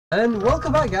And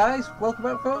welcome back, guys. Welcome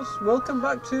back, folks. Welcome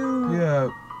back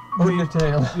to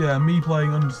Undertale. Me playing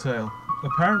Undertale.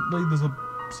 Apparently, there's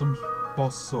some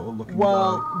boss sort of looking.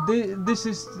 Well, this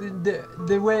is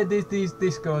the way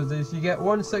this goes. Is you get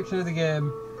one section of the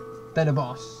game, then a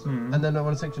boss, and then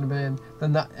one section of the game,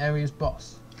 then that area's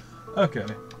boss. Okay.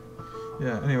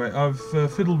 Yeah. Anyway, I've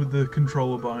fiddled with the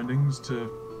controller bindings so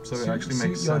it actually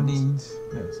makes sense. Your needs.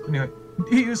 Yes. Anyway,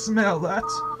 do you smell that?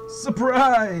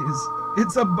 Surprise!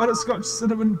 It's a butterscotch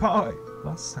cinnamon pie.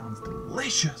 That sounds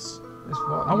delicious.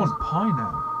 I want pie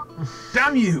now.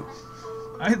 Damn you!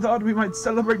 I thought we might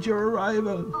celebrate your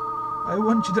arrival. I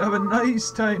want you to have a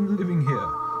nice time living here.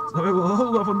 So I will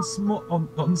hold off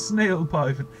on snail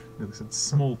pie for... No, they said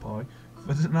small pie.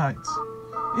 For tonight.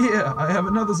 Here, I have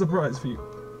another surprise for you.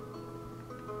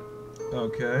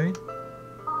 Okay.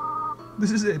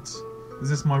 This is it. Is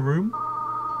this my room?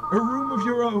 A room of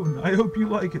your own. I hope you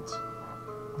like it.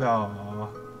 Ah.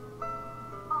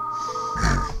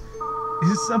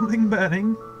 Is something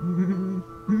burning?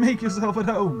 Make yourself at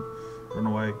home. Run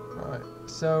away. Alright,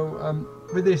 so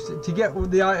with this, to get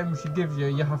the items she gives you,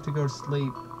 you have to go to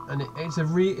sleep, and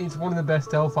it's one of the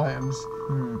best health items,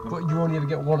 but you only ever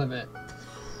get one of it.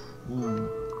 Ooh.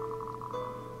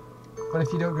 But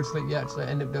if you don't go to sleep, you actually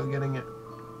end up not getting it.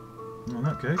 In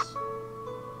that case,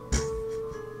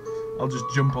 I'll just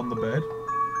jump on the bed.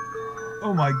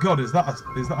 Oh my god, is that a...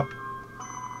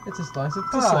 It's a slice of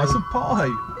pie. It's a slice of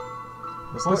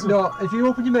pie. No, if you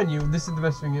open your menu, this is the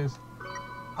best thing is.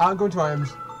 I'm going to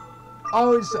items.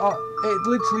 Oh, it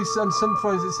literally on some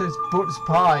points it says But's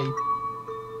pie.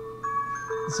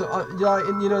 So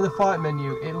you know the fight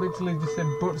menu, it literally just said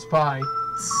But's pie.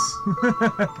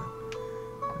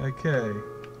 Okay.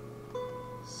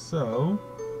 So.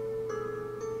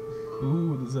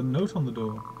 Ooh, there's a note on the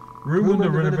door. Room under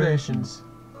renovations.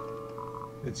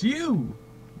 It's you!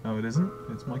 No, it isn't.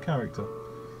 It's my character.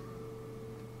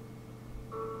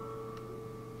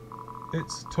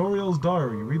 It's Toriel's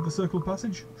diary. Read the circle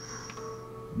passage?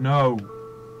 No.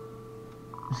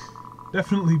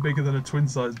 Definitely bigger than a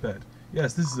twin-sized bed.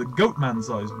 Yes, this is a goat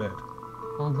man-sized bed.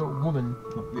 Oh, goat woman.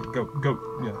 Oh, yeah, goat,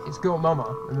 yeah. It's goat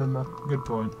mama, remember. Good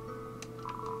point.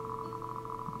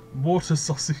 Water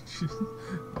sausage.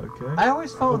 Okay. I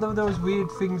always thought there were those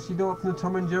weird things you know from the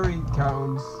Tom and Jerry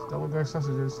cartoons that look like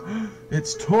sausages.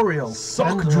 It's Toriel's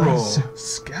sock drawer.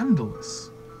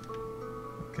 Scandalous.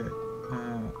 Okay.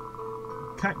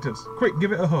 Cactus. Quick,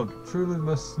 give it a hug. Truly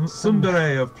must.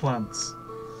 Tsundere of plants.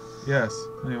 Yes.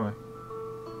 Anyway.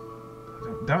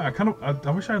 Damn it!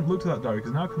 I wish I hadn't looked at that diary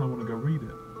because now I kind of want to go read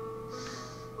it.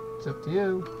 It's up to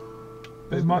you.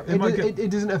 It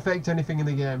doesn't affect anything in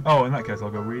the game. Oh, in that case, I'll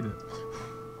go read it.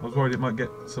 I was worried it might get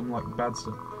some like bad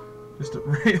stuff.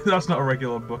 That's not a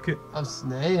regular bucket. Of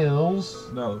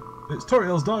snails. No, it's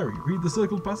Toriel's diary. Read the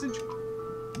circled passage.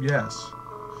 Yes.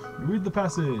 Read the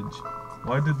passage.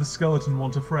 Why did the skeleton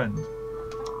want a friend?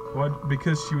 Why?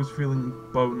 Because she was feeling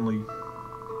bonely.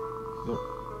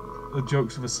 The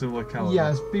jokes of a similar caliber.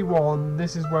 Yes, be warned.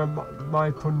 This is where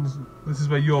my puns. This is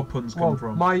where your puns come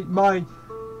from.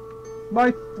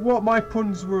 What my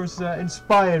puns was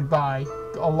inspired by.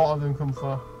 A lot of them come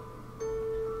from.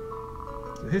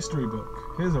 The history book.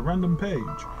 Here's a random page.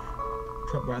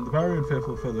 Trapped behind the barrier and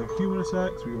fearful of further human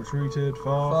attacks, we retreated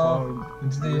far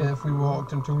into the earth. We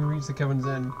walked until we reached the cavern's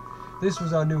end. This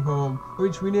was our new home,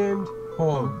 which we named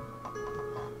Home.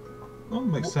 Well,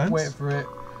 makes sense. Wait for it.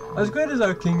 As great as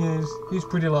our king is, he's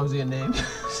pretty lousy at names.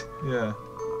 Yeah.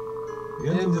 The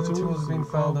end of the tools have been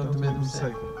found out to make them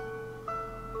safer.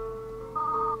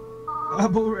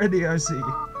 Apple ready, I see.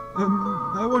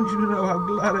 I want you to know how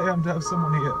glad I am to have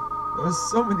someone here. There are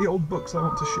so many old books I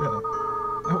want to share.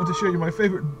 I want to show you my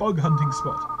favourite bug hunting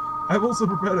spot. I've also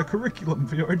prepared a curriculum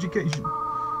for your education.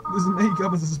 This may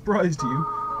come as a surprise to you,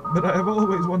 but I have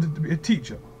always wanted to be a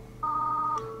teacher.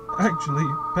 Actually,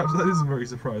 perhaps that isn't very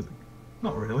surprising.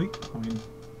 Not really. I mean,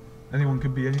 anyone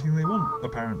can be anything they want,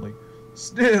 apparently.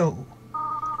 Still,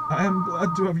 I am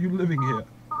glad to have you living here.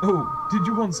 Oh, did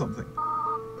you want something?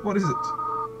 What is it?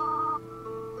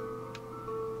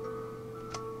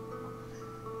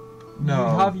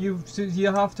 No. You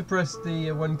have to press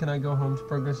the when can I go home to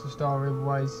progress the story,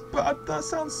 otherwise. But that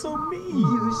sounds so mean.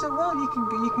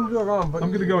 You can go around, but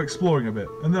I'm gonna go exploring a bit,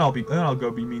 and then I'll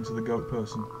go be mean to the goat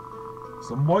person.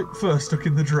 Some white fur stuck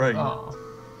in the drain. Oh.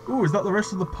 Ooh, is that the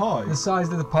rest of the pie? The size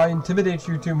of the pie intimidates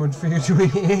you too much for you to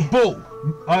eat. Bull!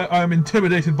 I am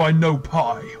intimidated by no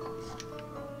pie.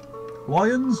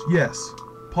 Lions, yes.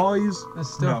 Pies, The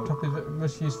stove no. top is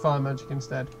must use fire magic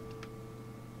instead.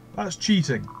 That's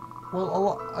cheating. Well, a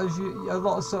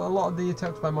lot of the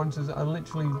attacks by monsters are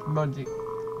literally magic,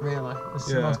 really.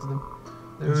 Most of them.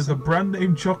 There is a brand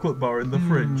name chocolate bar in the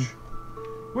fridge.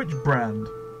 Which brand?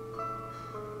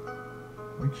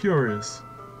 I'm curious.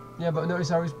 Yeah, but notice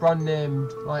how it's brand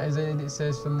named, like as in it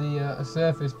says from the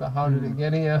surface, but how did it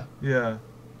get here? Yeah.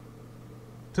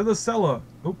 To the cellar.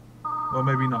 Oh, or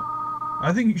maybe not.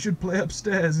 I think you should play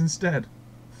upstairs instead.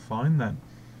 Fine then.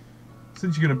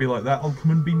 Since you're gonna be like that, I'll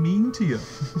come and be mean to you.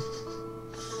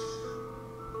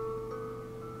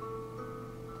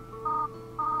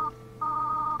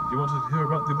 You wanted to hear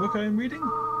about the book I am reading?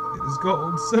 It is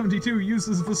called 72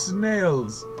 Uses for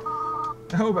Snails.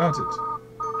 How about it?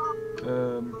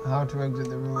 How to exit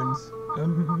the ruins.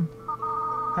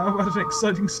 How about an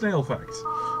exciting snail fact?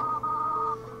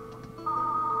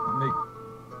 Make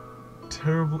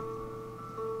terrible...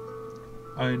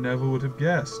 I never would have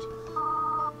guessed.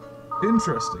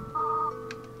 Interesting.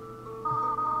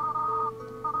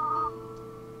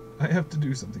 I have to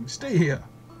do something. Stay here.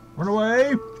 Run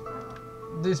away.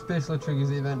 This basically triggers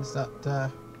the events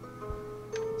that...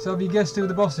 So have you guessed who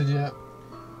the boss is yet?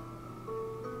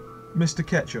 Mr.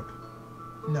 Ketchup.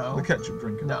 No. The ketchup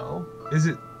drinker. No. Is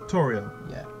it Torio?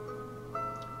 Yeah.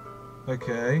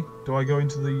 Okay. Do I go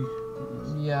into the...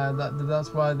 Yeah,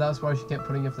 that's why she kept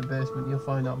putting you off the basement. You'll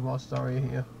find out more story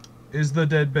here. Is there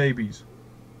dead babies?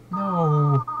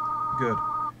 No. Good.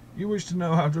 You wish to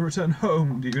know how to return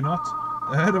home, do you not?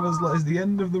 Ahead of us lies the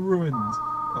end of the ruins,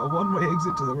 a one-way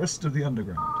exit to the rest of the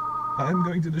underground. I am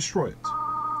going to destroy it.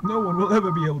 No one will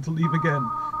ever be able to leave again.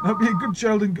 Now be a good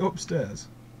child and go upstairs.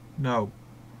 No.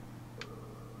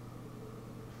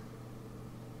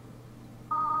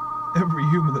 Every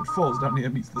human that falls down here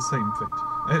meets the same fate.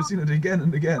 I have seen it again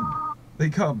and again. They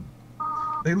come.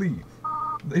 They leave.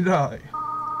 They die.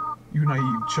 You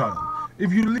naive child.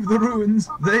 If you leave the ruins,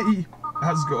 they,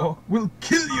 Asgore, will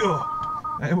kill you!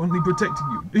 I am only protecting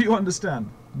you. Do you understand?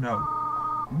 No.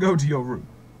 Go to your room.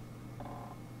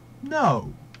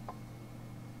 No.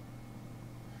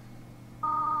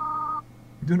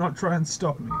 Do not try and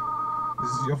stop me.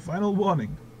 This is your final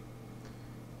warning.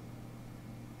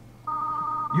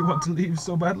 You want to leave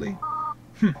so badly?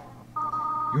 You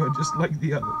are just like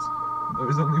the others. There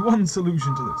is only one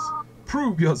solution to this.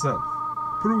 Prove yourself.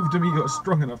 Prove to me you're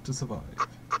strong enough to survive.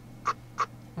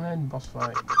 And boss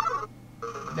fight.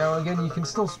 Now again, you can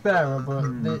still spare her, but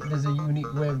there's a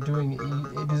unique way of doing it.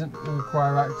 It doesn't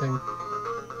require acting.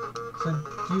 So,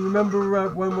 do you remember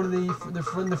when one of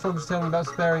the folks was telling about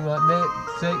sparing, like,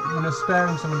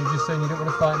 sparing somebody, just saying you don't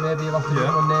want to fight, maybe you'll have to put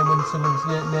one name when someone's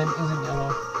name isn't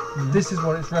yellow. This is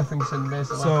what it's referencing,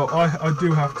 basically. So I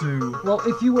do have to. Well,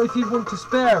 if you want to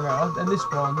spare her, then this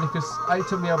one, because it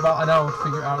took me about an hour to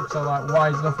figure it out. So like,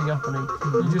 why is nothing happening?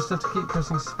 You just have to keep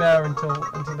pressing spare until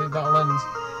the battle ends.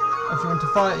 If you want to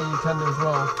fight it, you can do as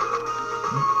well.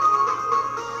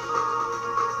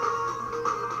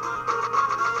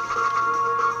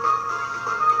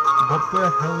 What the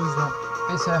hell is that?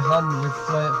 It's her hand with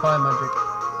fire magic.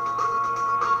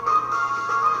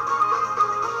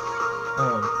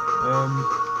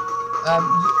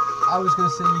 I was going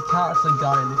to say you can't actually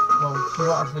die in it. Well, she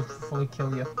won't actually fully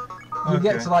kill you. You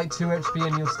get to like 2 HP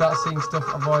and you'll start seeing stuff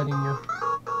avoiding you.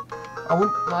 I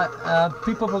wouldn't like.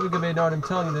 People are probably going to be annoyed I'm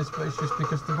telling you this, but it's just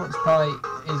because the Butch Pie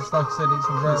is, like I said, it's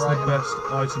a rare item. It's the best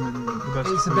item in the best.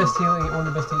 It's the best healing, one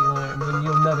of the best healing items, and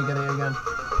you'll never get it again.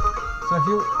 So if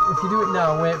you do it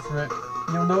now, wait for it.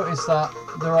 You'll notice that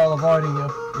they're all avoiding you.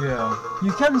 Yeah.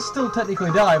 You can still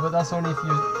technically die, but that's only if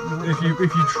you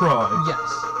try.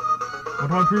 Yes. What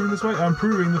am I proving this way? I'm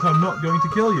proving that I'm not going to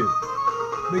kill you.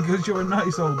 Because you're a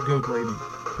nice old goat lady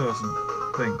person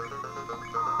thing.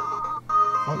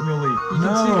 Fight me or leave. You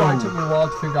can see why it took me a while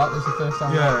to figure out this the first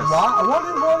time. Yes.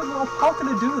 How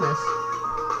can I do this?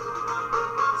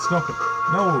 Stop it.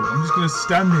 No, I'm just going to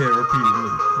stand here repeatedly.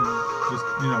 And just,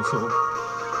 sort of...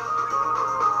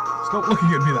 Stop looking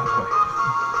at me that way.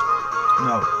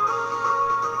 No.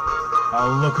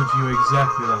 I'll look at you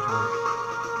exactly that way.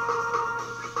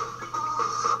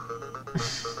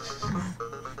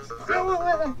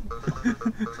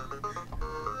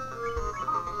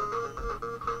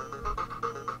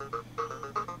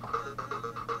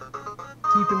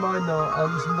 Keep in mind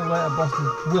though, some of the later bosses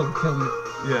will kill you.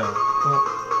 Yeah.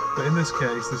 But in this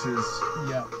case, this is...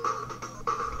 Yeah.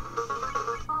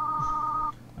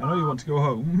 I know you want to go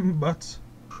home, but...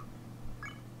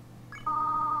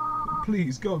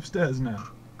 Please, go upstairs now.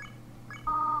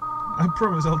 I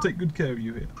promise I'll take good care of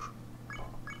you here.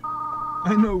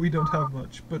 I know we don't have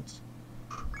much, but...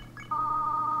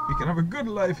 we can have a good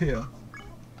life here.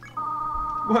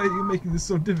 Why are you making this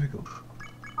so difficult?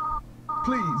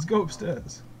 Please, go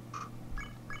upstairs.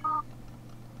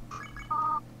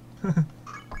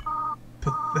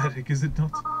 Pathetic, is it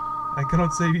not? I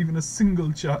cannot save even a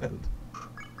single child.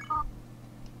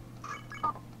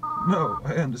 No,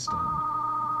 I understand.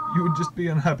 You would just be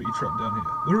unhappy trapped down here.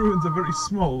 The ruins are very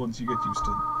small once you get used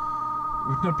to them. It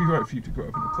would not be right for you to grow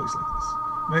up in a place like this.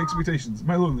 My expectations,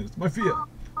 my loneliness, my fear.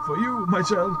 For you, my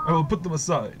child, I will put them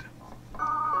aside.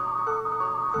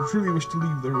 If you truly wish to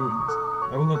leave the ruins,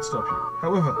 I will not stop you.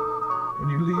 However, when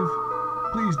you leave,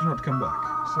 please do not come back.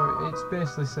 So it's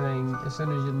basically saying as soon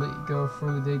as you go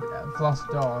through the glass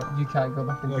door, you can't go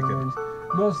back into the ruins.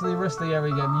 Most of the rest of the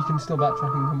area again, you can still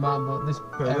backtrack and come back, but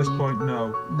at this point,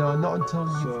 no. No, not until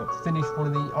you've finished one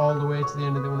of the all the way to the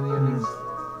end of one of the endings.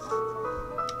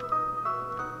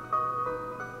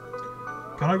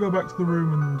 Can I go back to the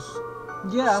room and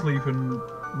sleep and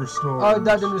restore? Oh,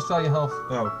 that didn't restore your health.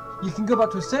 Oh. You can go back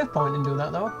to a save point and do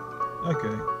that though.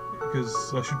 Okay,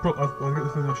 because I should I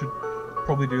think I should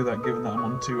probably do that given that I'm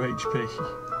on 2 HP.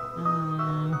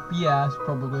 Yes,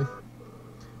 probably.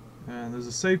 And there's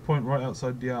a save point right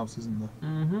outside the house, isn't there?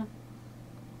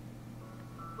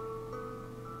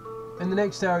 In the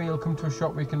next area, you'll come to a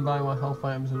shop where you can buy more health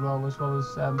items as well as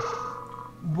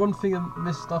one thing I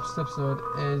missed last episode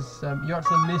is you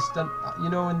actually missed you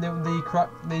know when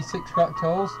the 6 cracked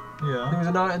holes. Yeah. There was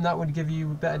an item that would give you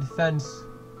better defense.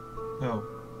 Oh.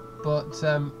 But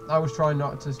I was trying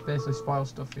not to basically spoil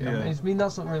stuff here. Yeah. I mean,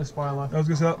 that's not really spoiler. I was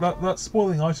going to say, that's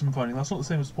spoiling item finding. That's not the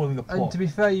same as spoiling the plot. And to be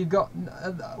fair, you got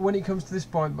when it comes to this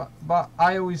point, but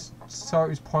I always saw it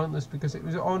was pointless because it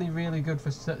was only really good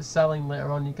for selling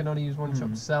later on. You can only use one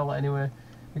shop to sell it anyway,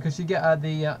 because you get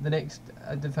the next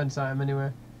defense item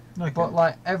anyway. Okay. But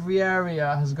like every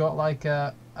area has got like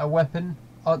a weapon,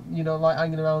 you know, like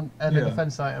hanging around and a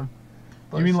defense item.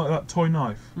 But you mean like that toy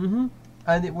knife?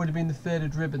 And it would have been the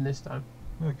faded ribbon this time.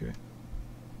 Okay.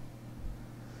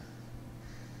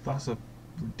 That's a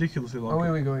ridiculously long. Oh,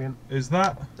 here we go again. Is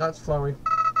that? That's Flowey.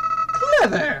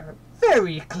 Clever!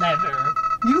 Very clever!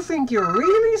 You think you're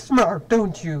really smart,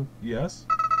 don't you? Yes.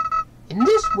 In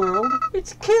this world,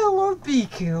 it's kill or be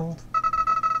killed.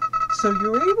 So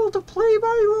you're able to play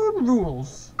by your own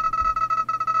rules.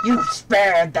 You've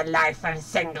spared the life of a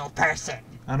single person.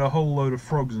 And a whole load of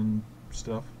frogs and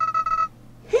stuff.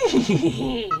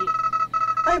 I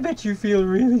bet you feel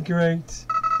really great.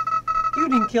 You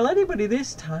didn't kill anybody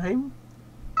this time.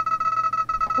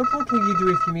 But what will you do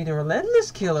if you meet a relentless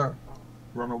killer?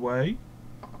 Run away?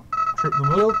 Trip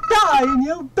them up? You'll die and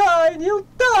you'll die and you'll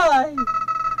die!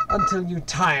 Until you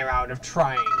tire out of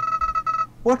trying.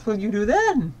 What will you do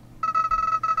then?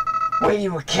 Will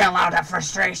you kill out of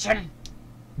frustration?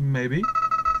 Maybe.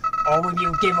 Or will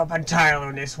you give up entirely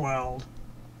on this world?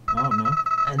 I don't know.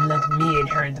 And let me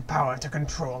inherit the power to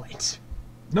control it.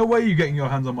 No way you're getting your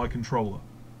hands on my controller.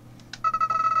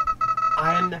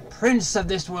 I am the prince of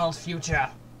this world's future.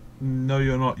 No,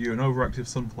 you're not. You're an overactive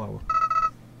sunflower.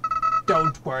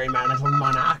 Don't worry, my little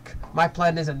monarch. My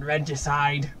plan isn't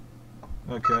regicide.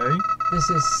 Okay. This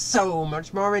is so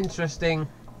much more interesting.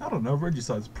 I don't know.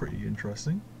 Regicide's pretty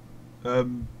interesting.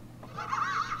 And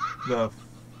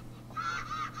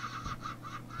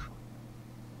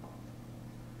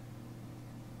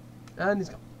he's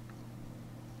gone.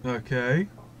 Okay.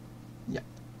 Yeah.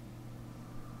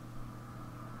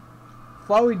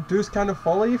 Flowey does kind of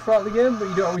follow you throughout the game, but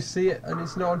you don't always see it, and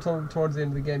it's not until towards the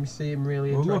end of the game you see him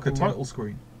really Oh, look, a interacting. title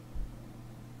screen.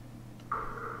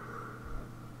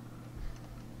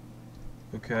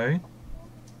 Okay.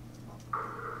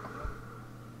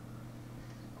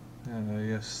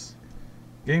 Yes.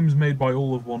 Games made by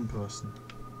all of one person.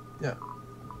 Yeah.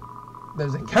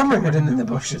 There's a camera hidden in the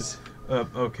bushes.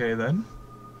 Okay then.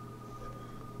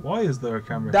 Why is there a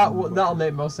camera? That'll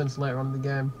make more sense later on in the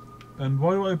game. And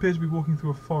why do I appear to be walking through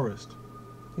a forest?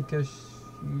 Because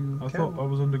you. I thought I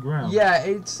was underground. Yeah,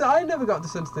 I never got the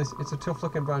sense of this. It's a tough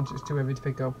looking branch. It's too heavy to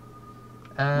pick up.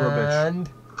 And.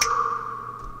 Rubbish.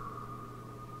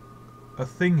 A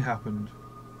thing happened.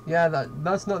 Yeah,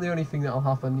 that's not the only thing that'll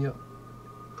happen. Yep.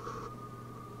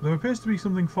 There appears to be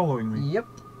something following me. Yep.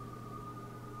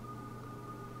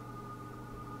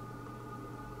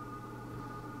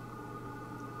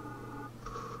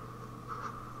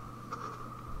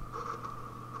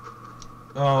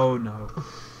 Oh no.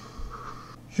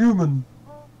 Human.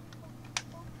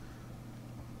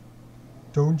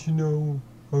 Don't you know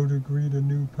how to greet a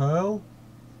new pal?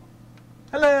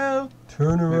 Hello.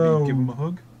 Turn Maybe around give him a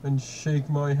hug. and shake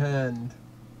my hand.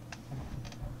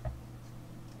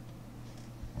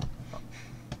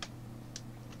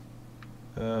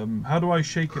 How do I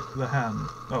shake the hand?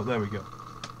 Oh, there we go.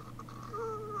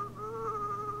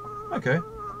 Okay.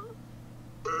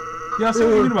 Yeah, I see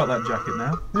what you mean about that jacket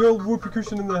now. The old whoopee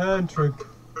cushion in the hand trick.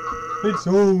 It's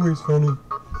always funny.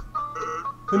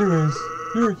 Anyways,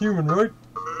 You're a human, right?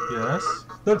 Yes.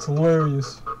 That's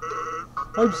hilarious.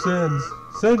 I'm Sans.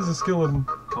 Sans the skeleton.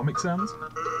 Comic Sans?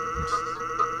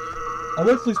 I'm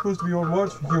actually supposed to be on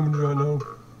watch for humans right now.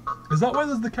 Is that why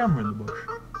there's the camera in the bush?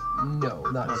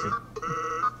 No, that's Okay. it.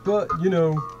 But, you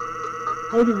know,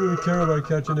 I don't really care about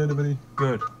catching anybody.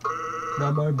 Good.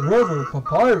 Now my brother,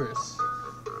 Papyrus.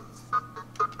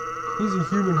 He's a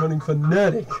human hunting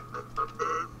fanatic.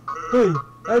 Hey,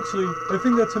 actually, I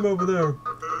think that's him over there.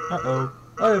 Uh-oh.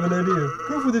 I have an idea.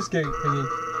 Go for this gate thingy.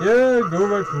 Yeah, go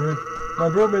right for it. My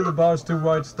bro made the bars too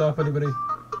wide to stop anybody.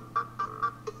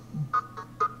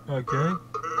 Okay.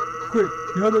 Quick,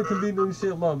 you have that conveniently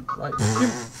shaped lamp. Right,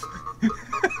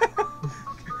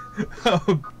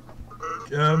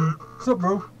 what's up,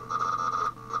 bro?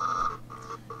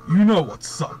 You know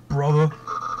what's up, brother.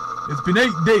 It's been 8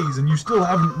 days and you still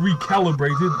haven't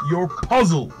recalibrated your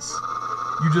puzzles.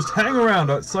 You just hang around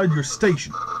outside your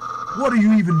station. What are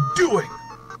you even doing?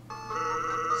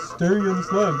 Staring at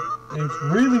this lamp. It's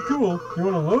really cool. You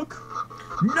wanna look?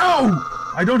 No!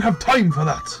 I don't have time for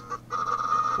that.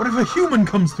 What if a human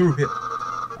comes through here?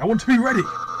 I want to be ready.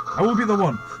 I will be the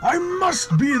one. I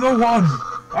must be the one.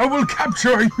 I will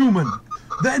capture a human.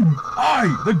 Then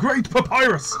I, the great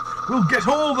Papyrus, will get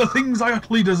all the things I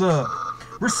utterly deserve.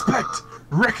 Respect,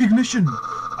 recognition.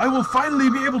 I will finally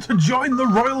be able to join the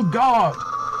Royal Guard.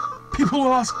 People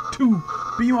will ask to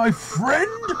be my friend.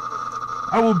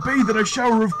 I will bathe in a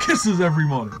shower of kisses every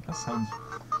morning. That sounds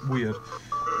weird.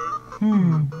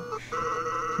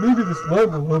 Maybe this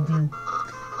lamp will help you.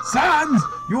 Sans,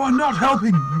 you are not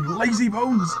helping, you lazy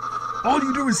bones. All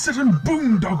you do is sit and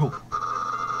boondoggle.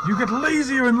 You get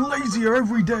lazier and lazier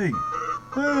every day.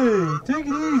 Hey, take it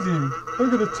easy. I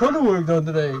got a ton of work done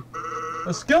today.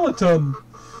 A skeleton.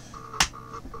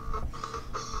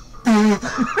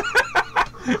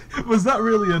 Was that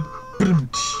really a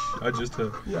I just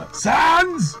heard? Yeah.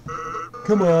 Sans!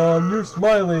 Come on, you're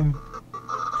smiling.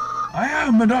 I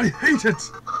am, and I hate it.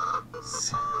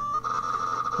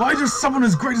 Why does someone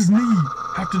as great as me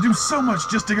have to do so much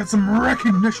just to get some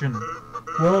recognition?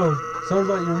 Wow, sounds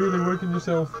like you're really working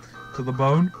yourself To the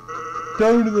bone?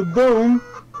 down to the bone.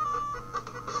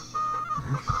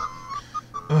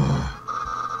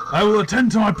 I will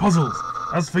attend to my puzzles.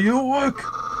 As for your work,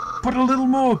 put a little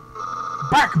more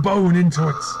backbone into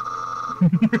it.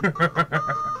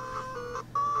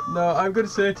 No, I'm gonna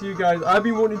say to you guys, I've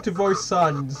been wanting to voice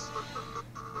Sans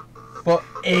for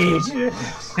ages.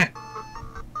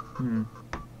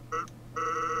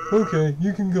 Okay,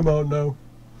 you can come out now.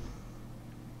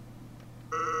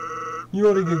 You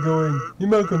ought to get going. He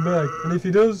might come back, and if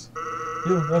he does,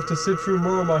 you'll have to sit through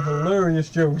more of my hilarious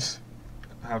jokes.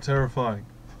 How terrifying.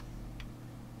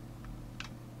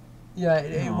 Yeah,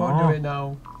 it won't do it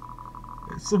now.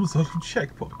 It's some sort of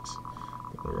checkpoint.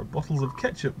 But there are bottles of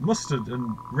ketchup, mustard,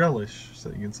 and relish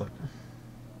sitting inside.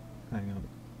 Hang on.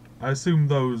 I assume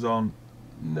those aren't...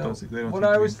 No. they don't What seem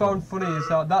I to always be found funny is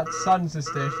that that's Sans'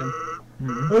 station.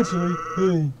 Mm-hmm. Actually,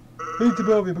 hey, hate to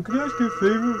bother you, but could I ask you a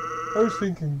favour? I was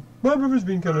thinking, my brother's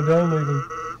been kinda down lately.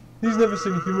 He's never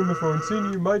seen a human before, and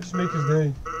seeing you might just make his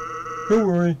day. Don't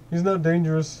worry, he's not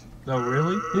dangerous. Oh,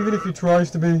 really? Even if he tries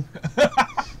to be.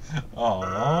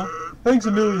 Aww. Thanks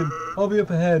a million. I'll be up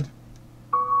ahead.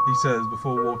 He says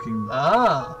before walking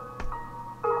Ah.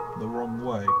 the wrong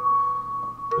way.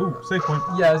 Ooh, save point.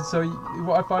 Yeah, so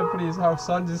what I find funny is how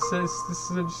Sans says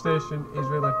this station is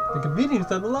really the convenience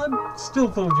of the land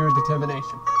still full of your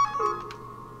determination.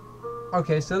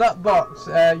 Okay, so that box,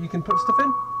 you can put stuff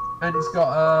in, and it's got,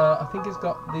 I think it's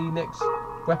got the next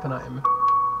weapon item.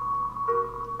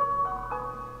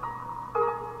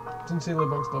 Didn't see the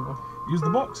box level. Use the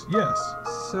box? Yes.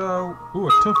 So, Ooh,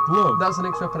 a tough glove. that's the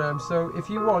next weapon item. So, if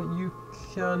you want, you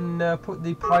can put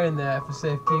the pie in there for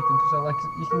safekeeping, because like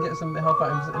you can get some health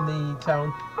items in the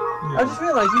town. Yeah. I just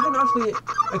realised you didn't actually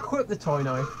equip the toy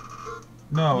knife.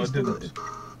 No, You I still- didn't.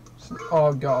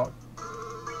 Oh god.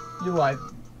 You like.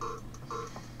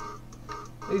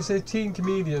 It's a teen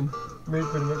comedian, pretty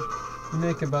much. You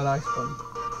make a bad ice fun.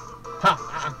 Ha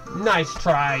ha! Nice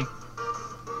try!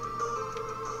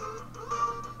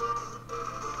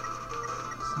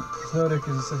 Snowdick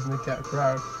is assisting the cat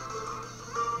crowd.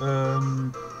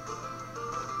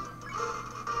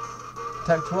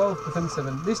 Attack 12, defense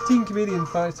 7. This teen comedian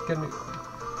fights to get me.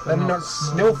 Let me not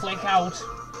snowflake out!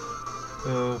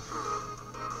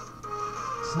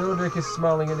 Snowdick is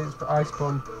smiling at his ice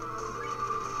pun.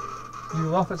 You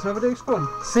laugh at Snowdick's pun.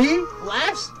 See?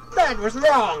 Laughs? That was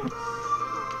wrong!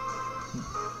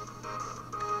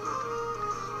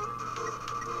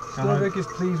 Snowdick is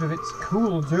pleased with its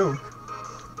cool joke.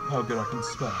 Oh, good, I can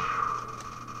spell.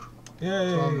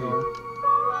 Yay! Oh,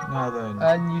 no. Now then.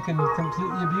 And you can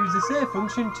completely abuse the save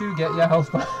function to get your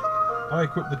health back. I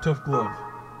equip the tough glove.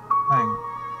 Hang.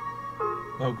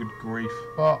 Oh, good grief.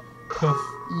 What? Tough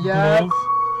Yeah. glove.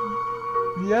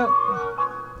 Yep.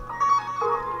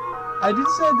 I did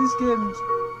say this game's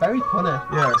very punny.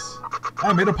 Yes.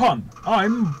 I made a pun.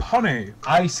 I'm punny.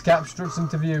 Ice cap struts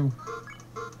into view.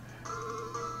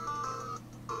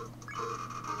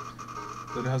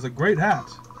 That has a great hat.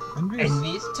 Envious.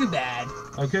 Envious? Too bad.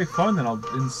 Okay, fine then. I'll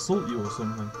insult you or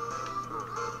something.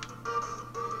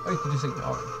 Or you can just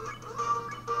ignore it.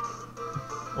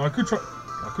 Or I could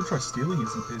try stealing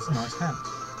his nice hat.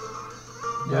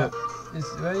 Yeah.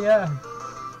 Yeah.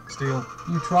 Steal.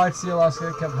 You tried to steal our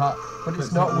cap hat, but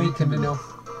it's not weakened enough.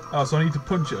 Oh, so I need to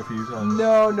punch it a few times.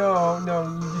 No.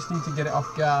 You just need to get it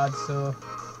off guard. So.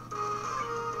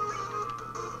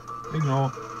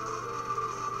 Ignore.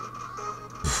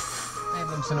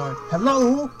 I'm so annoyed.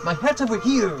 Hello, my hat's over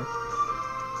here.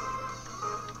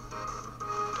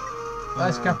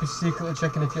 Ice cap is secretly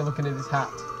checking if you're looking at his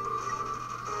hat.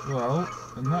 Well,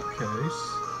 in that case,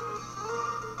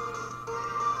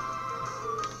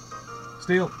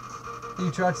 steal.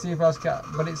 You tried to see if I was cat,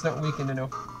 but it's not weakened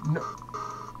enough. No.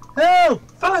 Help!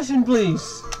 Fashion,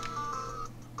 please.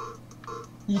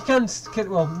 You can,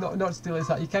 well, not steal his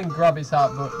hat. You can grab his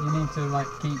hat, but you need to like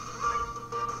keep.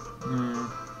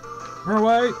 Run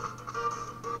away! Need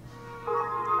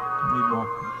more.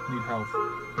 Need health.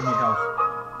 I need health.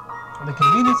 The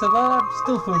convenience of that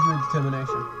still fills you with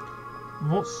determination.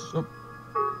 What's up?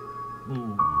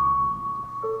 Ooh.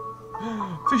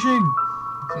 Fishing!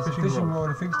 It's a fishing rod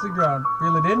affixed to the ground.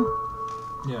 Reel it in.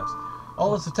 Yes.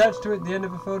 All that's attached to it, the end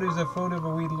of a photo is a photo of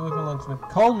a weed local locksmith.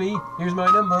 Call me, here's my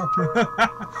number.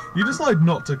 You decide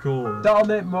not to call. That'll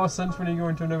make more sense when you go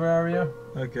into another area.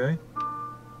 Okay.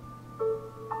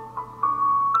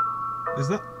 Is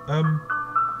that,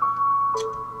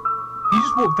 he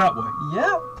just walked that way.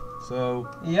 Yep. So.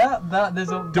 Yeah,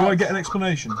 there's a. Do I get an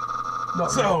explanation? Not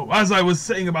so, as I was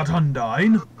saying about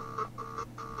Undyne.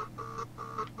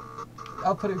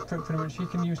 I'll put it pretty much. He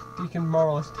can more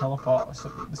or less teleport. Or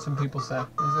some people say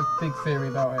there's a big theory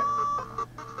about it.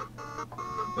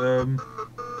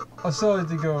 Or so it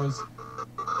goes.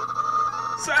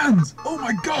 Sans! Oh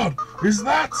my God! Is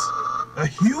that a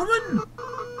human?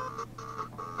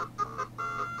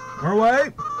 Run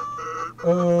away!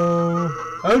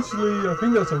 Actually, I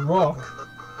think that's a rock.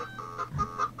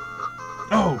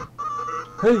 Oh!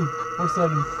 Hey, what's that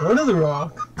in front of the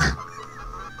rock?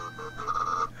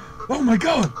 Oh my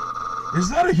God! Is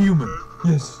that a human?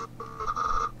 Yes.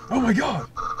 Oh my God!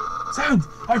 Sans!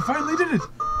 I finally did it!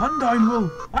 Undyne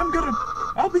will...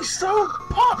 I'll be so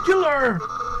popular!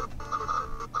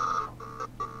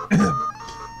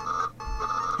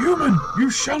 Human!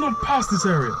 You shall not pass this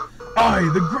area! I,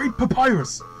 the great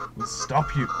Papyrus, will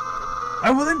stop you. I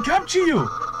will then capture you!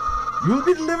 You will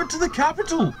be delivered to the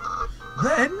capital!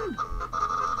 Then...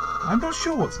 I'm not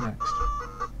sure what's next.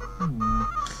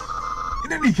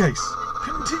 In any case,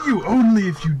 continue only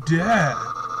if you dare.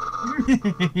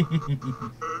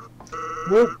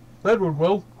 Well, that went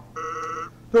well.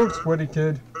 Don't sweat it,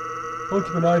 kid. I'll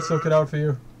keep an eye soaking out for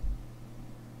you.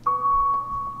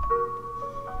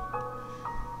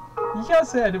 You can't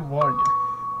say I didn't warn you.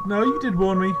 No, you did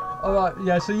warn me. Alright,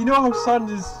 yeah, so you know how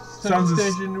Sanders'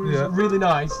 station was really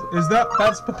nice? Is that...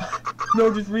 That's...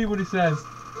 No, just read what it says.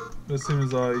 As soon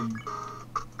as I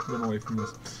run away from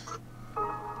this.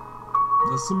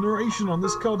 There's some narration on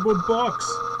this cardboard box.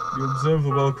 You observe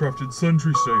the well-crafted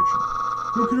sentry station.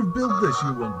 Who could have built this,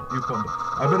 you ponder?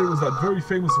 I bet it was that very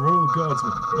famous royal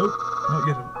guardsman. Nope,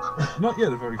 not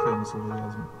yet a very famous royal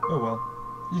guardsman. Oh well.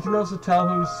 You can also tell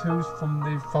who's from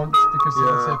the fonts because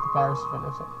it'll say Papyrus font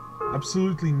or something.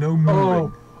 Absolutely no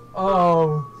moving.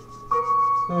 Oh.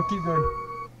 No, keep going.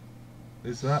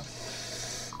 Is that...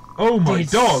 Oh my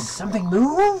dog! Something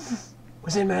move?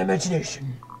 Was in my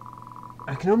imagination.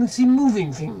 I can only see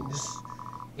moving things.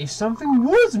 If something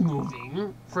was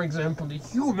moving, for example a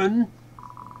human,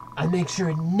 I make sure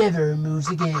it never moves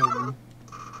again.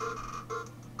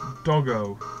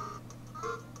 Doggo.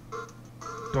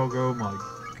 Doggo, my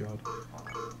God.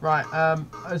 Right,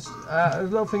 a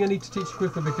little thing I need to teach you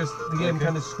quickly because the game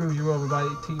kind of screws you over by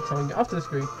telling you after the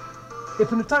screen.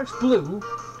 If an attack's blue,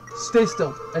 stay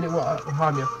still and it won't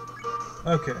harm you.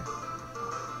 Okay.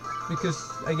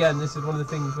 Because, again, this is one of the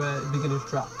things where beginners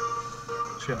trap.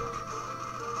 Check.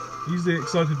 Easily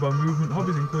excited by movement.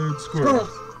 Hobbies include squirrels.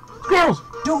 Squirrels! Squirrels!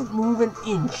 Don't move an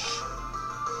inch.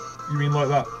 You mean like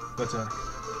that attack?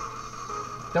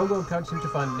 Don't go catch him to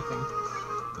find anything.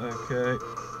 Okay.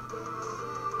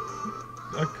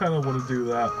 I kind of want to do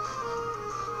that.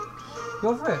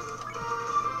 Go for it.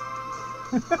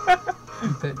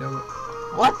 Pet dog.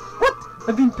 What? What?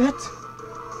 I've been pet.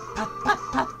 Pat, pat,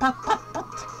 pat, pat, pat,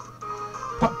 pat.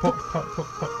 Pop, pop, pop, pop,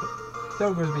 pop.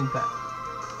 Dog has been pet.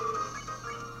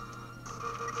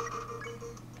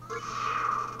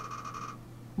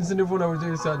 There's another one I was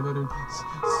doing sad about doing.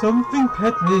 Something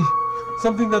pet me.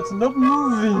 Something that's not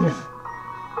moving.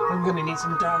 I'm gonna need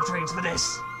some dog treats for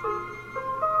this.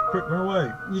 Quick, run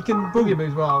away. You can bug him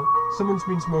as well. Someone's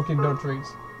been smoking dog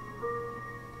treats.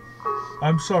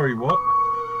 I'm sorry, what?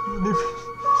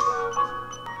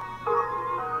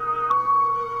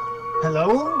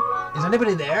 Hello? Is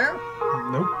anybody there?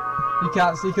 Nope. You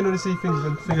can't see, you can only see things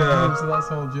when things move, so that's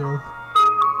the whole joke.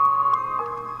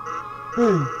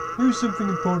 Hey, here's something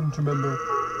important to remember.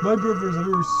 My brother is a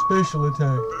very special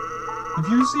attack. If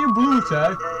you see a blue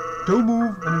attack, don't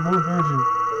move and it won't hurt you.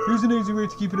 Here's an easy way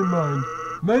to keep it in mind.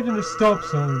 Imagine a stop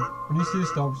sign. When you see a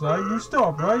stop sign, you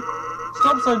stop, right?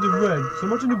 Stop signs are red, so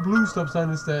imagine a blue stop sign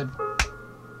instead.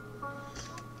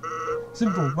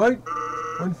 Simple, right?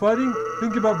 When fighting,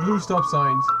 think about blue stop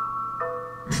signs.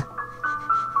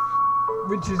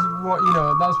 Which is what, you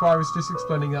know, that's why I was just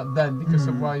explaining that then, because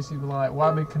otherwise people are like, why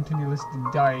am I continuously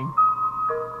dying?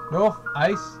 North,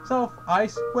 ice. South,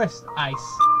 ice. West,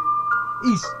 ice.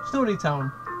 East, Stony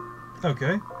Town.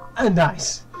 Okay. And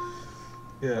ice.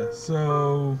 Yeah,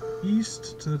 so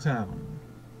east to the town.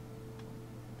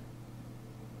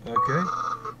 Okay.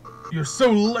 You're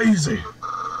so lazy.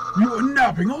 You were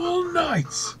napping all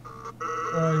night.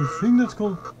 I think that's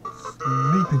called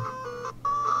sleeping.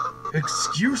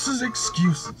 Excuses,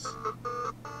 excuses.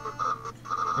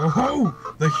 Oh,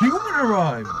 the human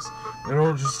arrives. In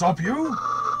order to stop you,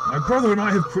 my brother and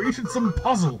I have created some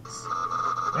puzzles.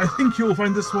 I think you'll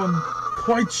find this one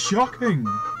quite shocking.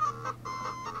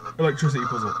 Electricity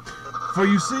puzzle. For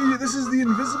you see, this is the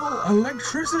invisible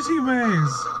electricity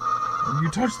maze. When you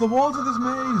touch the walls of this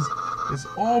maze, this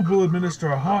orb will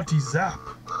administer a hearty zap.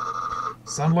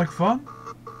 Sound like fun?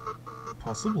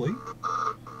 Possibly.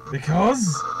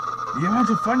 Because the amount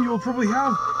of fun you will probably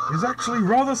have is actually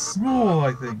rather small,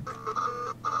 I think.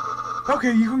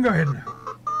 Okay, you can go ahead now.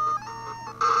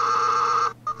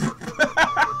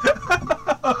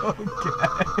 Okay.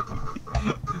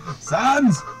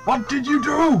 Sans, what did you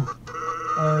do?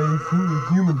 I think the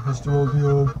human has to hold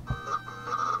the orb.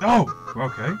 Oh,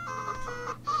 okay.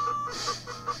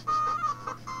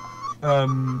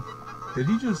 Did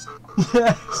he just...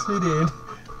 Yes, he did.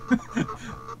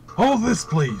 Hold this,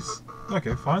 please.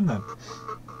 Okay, fine then.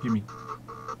 Gimme.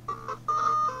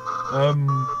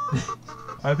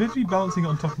 I appear to be balancing it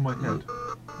on top of my head.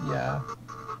 Yeah.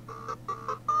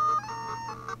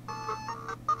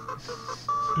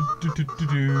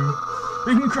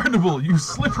 Incredible, you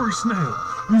slippery snail.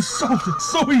 You solved it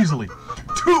so easily.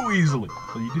 Too easily.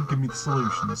 Well, you did give me the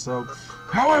solution, so...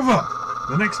 However,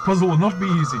 the next puzzle will not be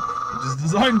easy. It is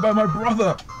designed by my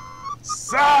brother,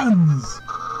 Sans.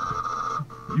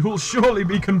 You will surely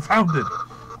be confounded.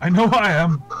 I know I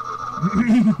am.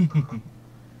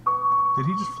 Did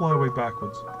he just fly away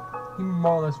backwards? He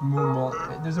more or less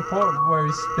moonwalked. There's a point where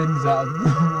he spins out of the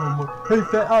moonwalk. Hey,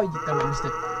 oh, you damn it, missed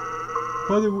it.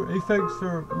 By the way, hey, thanks.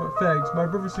 My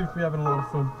brother seems to be having a lot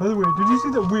of fun. By the way, did you see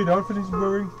that weird outfit he's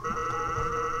wearing?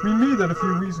 We made that a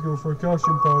few weeks ago for a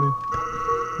costume party.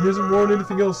 He hasn't worn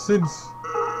anything else since.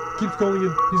 Keeps calling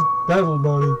it his battle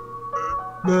body.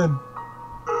 Man,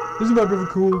 isn't my brother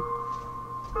cool?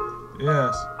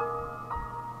 Yes.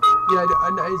 Yeah,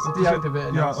 it's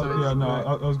deactivated now, so it's... Yeah, no,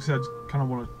 I was gonna say I just kind of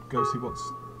want to go see what's...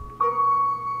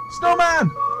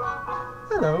 Snowman!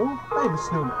 Hello, I am a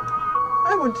snowman.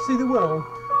 I want to see the world,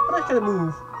 but I can't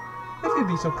move. If you'd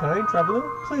be so kind, traveller,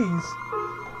 please.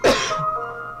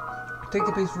 Take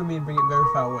the piece from me and bring it very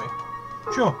far away.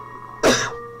 Sure.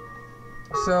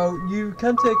 So, you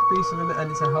can take a piece of it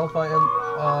and it's a health item,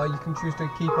 or you can choose to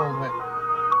keep all of it.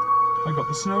 I got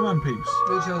the snowman piece.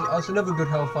 Which is also another good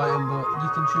health item, but you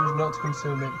can choose not to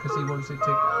consume it because he wants it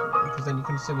to, because then you're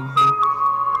consuming him.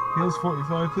 Heals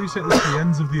 45, please take this to the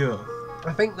ends of the earth.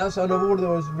 I think that's another one of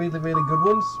those really, really good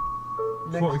ones.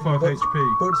 45 Butts,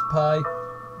 HP. Butts pie.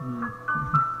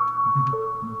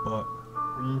 But.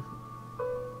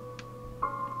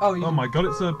 Oh my god,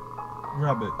 it's a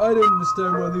rabbit. I don't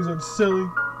understand why these are silly.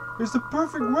 It's the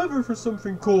perfect weather for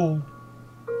something cold.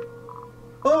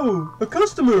 Oh, a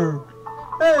customer!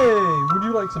 Hey, would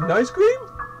you like some ice cream?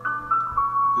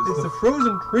 It's the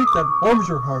frozen treat that warms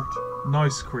your heart.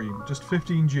 Nice cream, just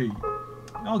 15G.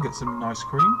 I'll get some nice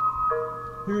cream.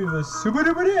 Here's the super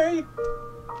duper day.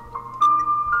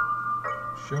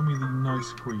 Show me the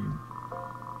nice cream.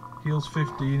 Heals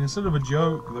 15. Instead of a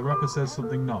joke, the rapper says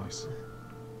something nice.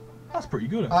 That's pretty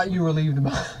good, actually. You relieved him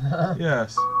of that.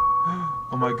 Yes.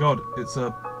 Oh my god, it's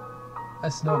a...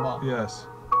 A snowball. Yes.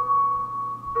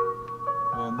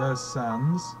 And there's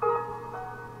Sans.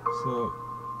 So,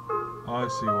 I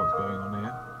see what's going on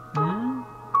here. Hmm?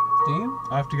 Do you?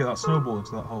 I have to get that snowball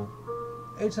into that hole.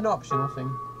 It's an optional thing.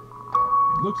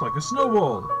 It looks like a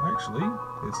snowball, actually.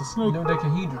 It's a snow... No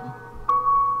dodecahedron.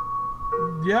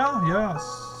 Yeah,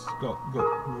 it's got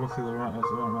roughly the right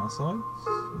amount of sides.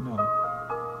 No.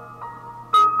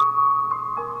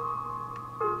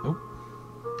 Oh.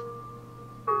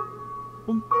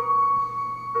 Boom.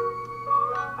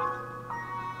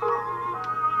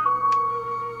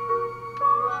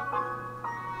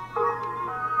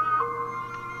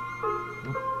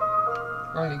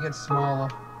 Right, it gets smaller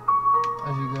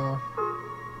as you go.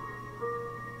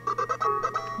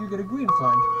 You get a green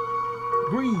flag.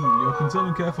 Green, your concern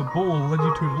and care for Ball led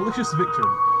you to a delicious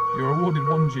victory. You're awarded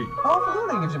 1G. Oh, I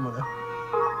forgot it gives you money.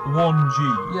 1G.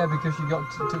 Yeah, because you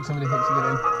took so many hits to get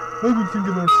in. I've been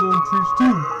thinking about selling treats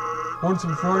too. Want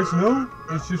some fries? No,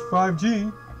 it's just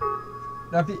 5G.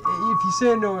 Now, if you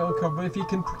say no, it'll come. But if you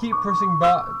can keep pressing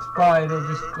by, it'll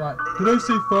just like. Did I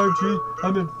say 5G?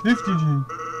 I meant 50G.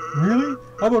 Really?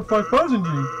 How about 5,000G?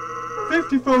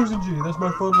 50,000G. That's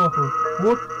my phone offer.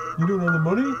 What? You don't have the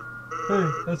money? Hey,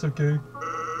 that's okay.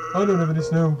 I don't have any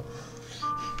snow.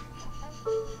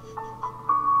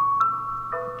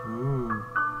 Ooh.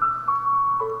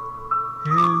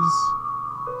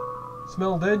 His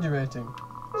Smell danger rating.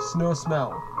 Snow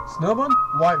smell. Snowbun,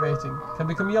 white rating. Can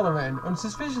become yellow rating.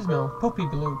 Unsuspicious smell, puppy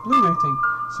blue rating.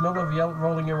 Smell of yellow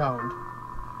rolling around.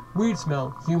 Weird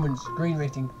smell, humans, green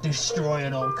rating. Destroy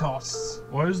at all costs.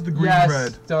 Why is the green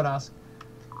red? Don't ask.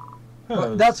 Hers.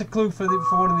 But that's a clue for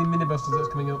one of the mini busters that's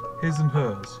coming up. His and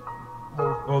hers.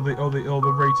 Well, Or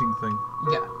the rating thing.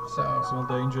 yeah, so Smell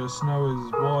danger. Snow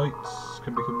is white.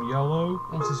 Can become yellow.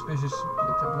 unsuspicious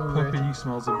blue Puppy rating.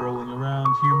 smells of rolling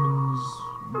around. Humans,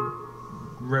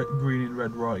 green and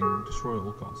red writing. Destroy at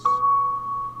all costs.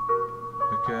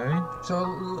 Okay. So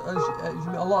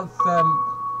a lot of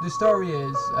the story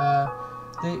is a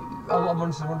lot of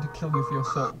monsters want to kill you for your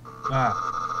soul.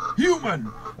 Ah. Human!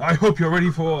 I hope you're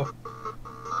ready for...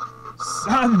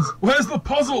 Sans! Where's the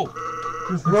puzzle?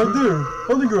 It's right there,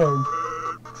 on the ground.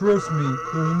 Trust me,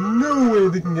 there's no way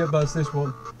they can get past this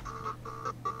one.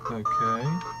 Okay.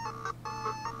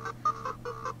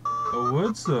 A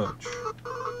word search.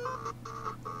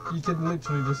 You can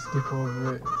literally just skip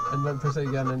over it and then press it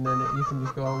again, and then you can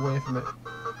just go away from it.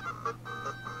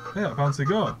 Yeah, fancy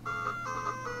go.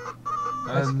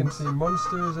 As you can see,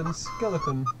 monsters and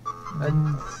skeleton.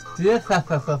 And...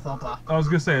 I was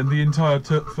going to say, the entire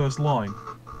first line.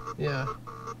 yeah.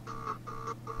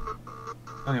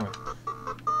 Anyway.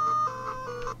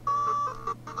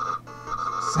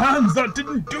 Sans, that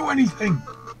didn't do anything!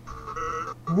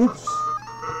 Whoops.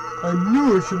 I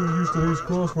knew I should have used today's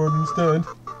crossword instead.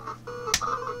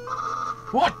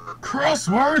 What?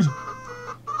 Crossword?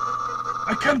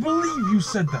 I can't believe you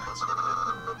said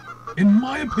that. In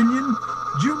my opinion,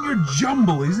 Junior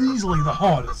Jumble is easily the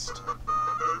hardest.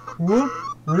 What?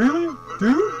 Really?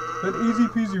 Dude? An easy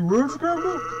peasy word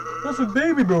scramble? That's with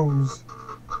baby bones.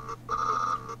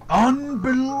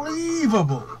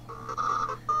 Unbelievable!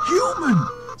 Human!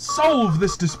 Solve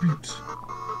this dispute!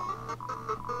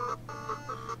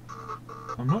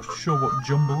 I'm not sure what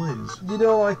jumble is. You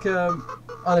know, like,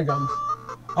 anagrams.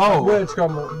 Oh! Word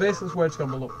scramble. Basically, it's word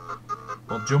scramble up.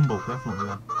 Well, jumble, definitely,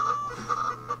 then.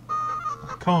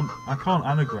 I can't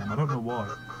anagram, I don't know why.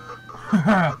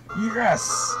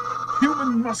 Yes!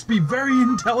 Human must be very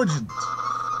intelligent.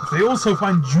 If they also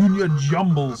find Junior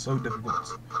Jumble so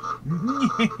difficult.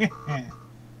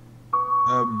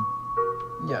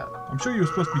 Yeah. I'm sure you were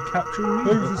supposed to be capturing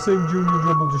me. I was just saying Junior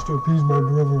Jumble just to appease my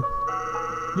brother.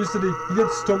 Yesterday, he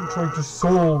got stumped trying to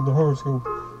solve the horoscope.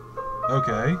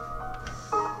 Okay.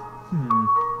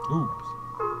 Ooh.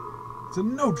 It's a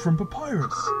note from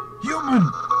Papyrus. Human,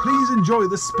 please enjoy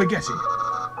the spaghetti.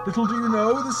 Little do you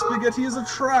know, the spaghetti is a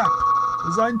trap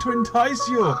designed to entice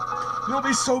you. You'll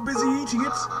be so busy eating it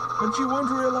that you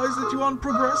won't realize that you aren't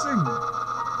progressing.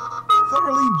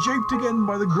 Thoroughly japed again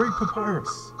by the great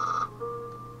Papyrus.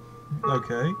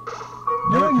 Okay.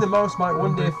 Knowing the mouse might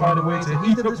one day find a way to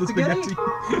heat up the spaghetti,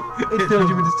 it fills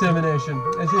you with determination,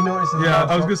 as you notice in the yeah,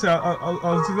 I was mouse going to say,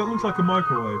 I was that looks like a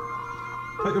microwave.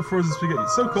 Take your frozen spaghetti.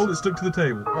 It's so cold it stuck to the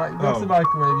table. Right, go to the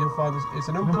microwave, you'll find it's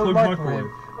an unplugged microwave.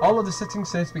 All of the settings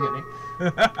say spaghetti.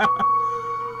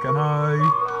 Can I?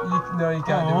 No, you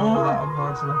can't do it with that,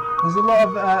 unfortunately. There's a lot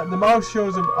of the mouse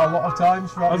shows up a lot of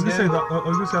times throughout the game. I thought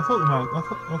the mouse. I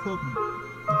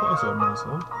thought I saw a mouse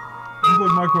hold.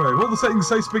 Unplugged microwave. All the settings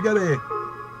say spaghetti.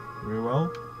 Very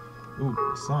well. Ooh,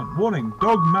 sign. Warning: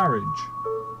 dog marriage.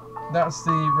 That's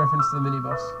the reference to the mini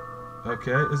boss.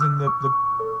 Okay, as in the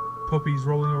puppies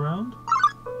rolling around?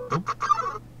 Oh.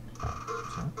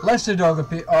 Lesser dog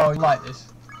appear. Oh, you like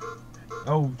this?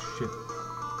 Oh shit.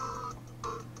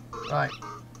 Right.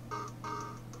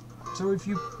 So if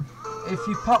you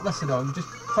pat Lesser dog, just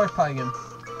try patting him.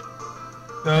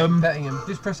 Petting him.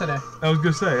 Just press A. I was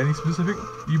gonna say, any specific?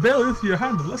 You barely lift your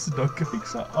hand unless the dog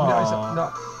kicks up. No, it's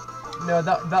not. No,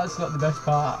 that's not the best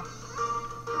part.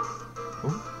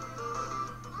 Oh.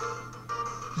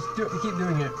 Just keep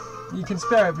doing it. You can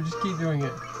spare it, but just keep doing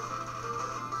it.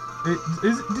 Did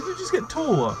it just get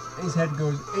taller? His head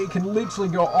goes. It can literally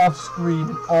go off screen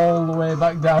and all the way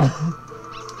back down.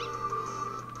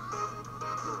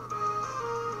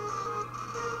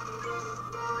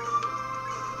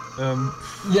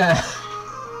 Yeah.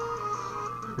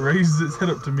 Raises its head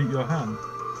up to meet your hand.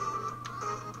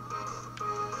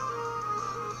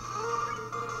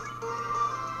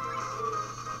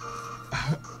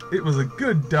 It was a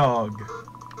good dog.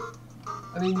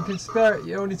 I mean, you can spare it.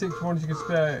 It only takes one you can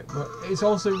spare it, but it's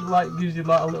also like gives you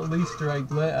like a little Easter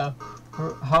egg later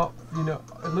for how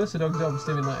unless the dog's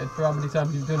overstimulated for how many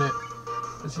times you've done it.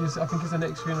 It's just, I think it's the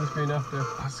next screen and the screen after.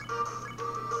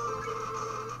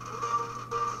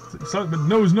 Excitement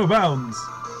knows no bounds.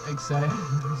 Excited.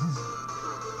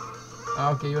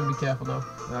 Okay, you want to be careful now.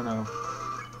 I know.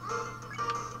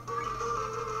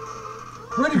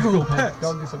 Critical pet.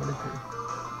 Dog is somebody cool.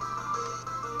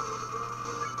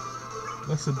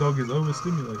 Unless the dog is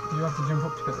overstimulated. You have to jump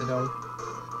up to pet the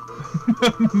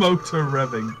dog. Motor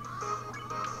revving.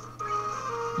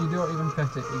 You don't even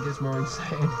pet it, it gets more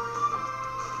excited.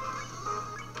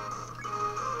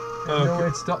 There's no way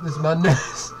to stop this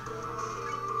madness.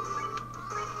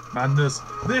 Madness.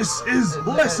 This is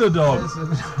Lesser Dog. There's a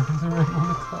ring on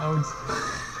the clouds.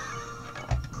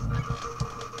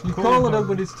 You call it up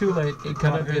when it's too late, it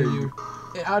cannot hear you.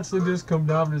 It actually does come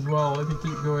down as well if you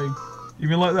keep going. You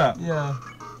mean like that? Yeah.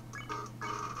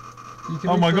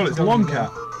 Oh my god, it's Long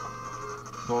Cat.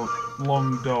 Or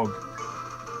Long Dog.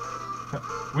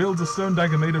 Wields a stone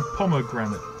dagger made of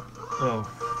pomegranate. Oh.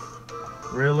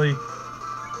 Really?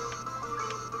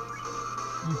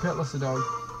 You pet Lesser Dog.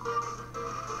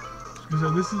 So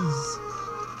this is...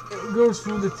 It goes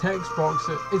through the text box.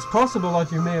 It's possible that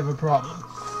you may have a problem.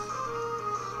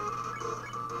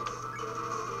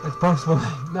 It's possible.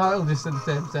 No, it'll just say the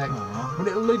same text. But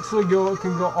it literally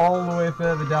can go all the way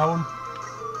further down.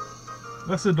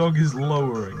 Lesser Dog is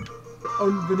lowering.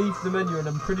 Underneath the menu, and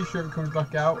I'm pretty sure it comes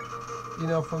back out. You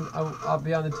know, from out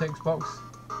behind the text box.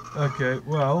 Okay,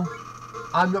 well...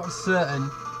 I'm not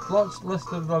certain.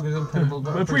 Lesser Dog is unplayable,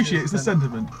 but I appreciate the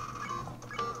sentiment.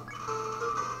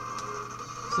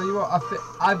 So you what?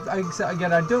 I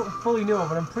again, I don't fully know,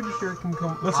 but I'm pretty sure it can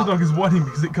come. Lesser Dog is whining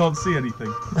because it can't see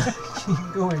anything.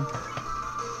 Keep going.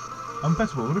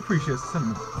 Unpettable would appreciate the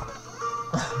sentiment.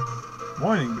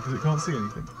 Whining because it can't see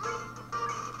anything.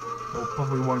 Or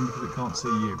probably whining because it can't see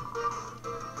you.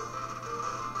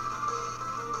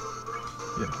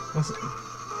 Yeah, that's it.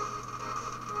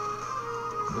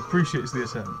 It appreciates the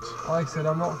attempt. Like I said,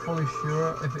 I'm not fully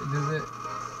sure if it does it.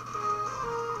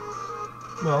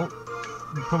 Well,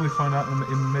 we'll probably find out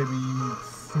in maybe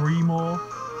 3 more.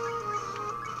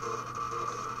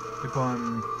 If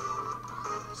I'm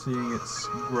seeing its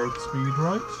growth speed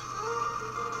right.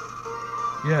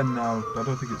 Yeah, no, I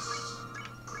don't think it's...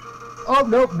 Oh,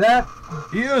 nope, that!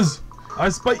 Ears! I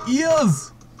spy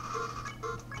ears!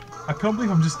 I can't believe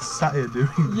I'm just sat here doing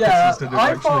this instead of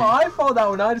I thought that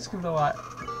when I discovered it, like...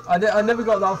 I never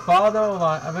got that far though,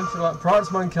 like, eventually, like,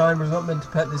 perhaps mankind was not meant to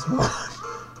pet this much.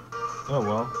 Oh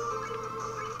well.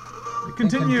 It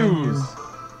continues!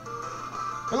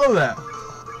 Hello there!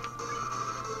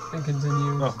 It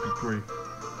continues. Oh, good grief.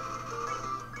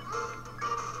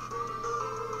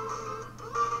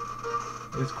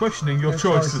 It's questioning your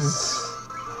choices.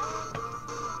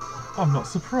 I'm not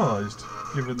surprised,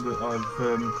 given that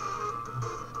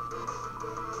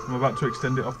I'm about to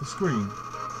extend it off the screen.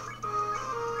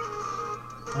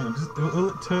 Hang on, will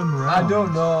it turn around? I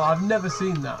don't know, I've never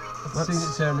seen that. I've seen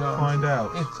it turn around. Find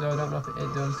out. If so, I don't know if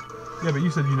it does. Yeah, but you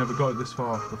said you never got it this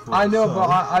far before. I know, but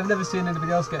I've never seen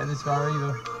anybody else get it this far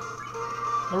either.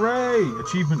 Hooray!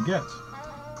 Achievement get.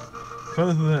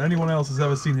 Further than anyone else has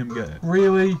ever seen him get it.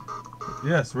 Really?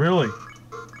 Yes, really.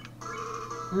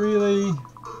 Really?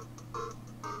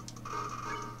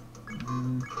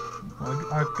 Well,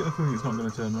 I get the feeling it's not going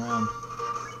to turn around.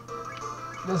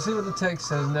 Let's see what the text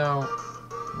says now.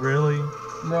 Really?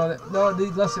 No,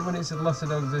 when it said Lesser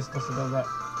Dog this, Lesser Dog that.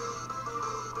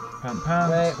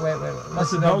 Pants. Wait.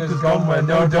 Lesser Dog has gone where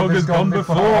no dog has gone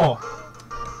before.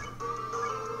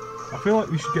 I feel like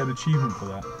we should get an achievement for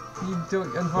that. You don't.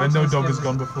 Where no dog has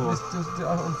gone before.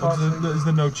 Is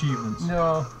there no achievements?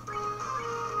 No.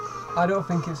 I don't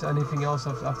think it's anything else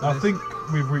after this. I think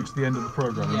we've reached the end of the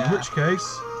program. Yeah. In which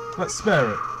case, let's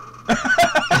spare it.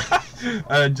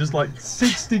 And just like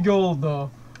 60 gold though.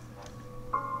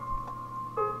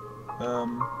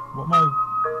 What am I?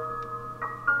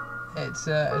 It's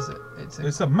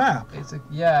a map. It's a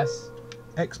yes.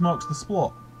 X marks the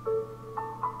spot.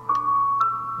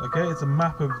 Okay, it's a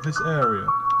map of this area.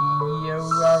 You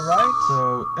are right.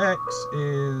 So X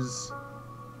is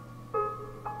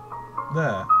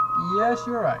there. Yes,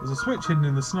 you're right. There's a switch hidden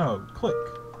in the snow. Click.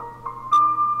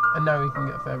 And now we can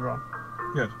get further on.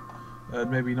 Good.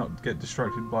 Maybe not get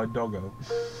distracted by Doggo.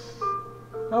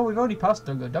 Oh, we've already passed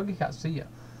Doggo. Doggo can't see you.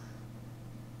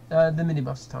 The mini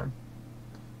boss time.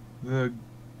 The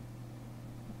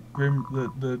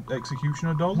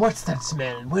executioner dog? What's that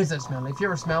smell? Where's that smell? If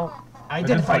you're a smell,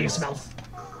 identify yourself.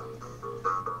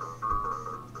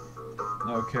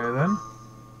 Okay then.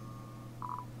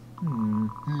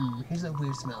 Here's that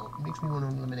weird smell. It makes me want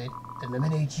to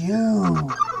eliminate you.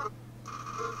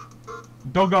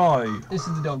 Dog eye. This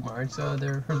is the dog marriage, so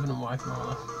they're husband and wife more or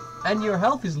less. And your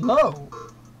health is low.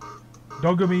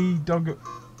 Dogamy.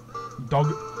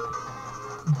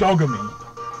 Dogamy.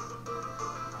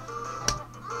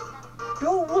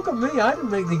 Don't look at me. I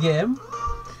didn't make the game.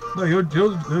 No, you're the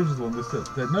one that said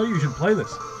no. You should play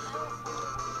this.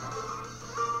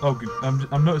 Oh, good.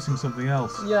 I'm noticing something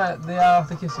else. Yeah, they are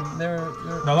after kissing. They're...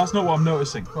 No, that's not what I'm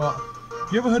noticing. What?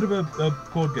 You ever heard of a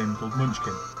board game called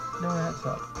Munchkin? No, I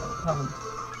haven't.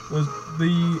 Well,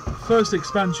 the first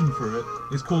expansion for it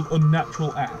is called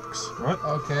Unnatural Axe, right?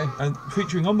 Okay. And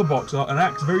featuring on the box are an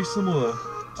axe very similar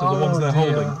to the ones they're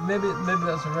holding. Maybe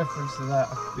that's a reference to that.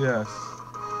 Yes.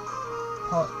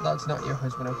 Oh, that's not your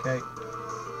husband, okay.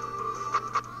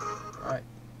 Right.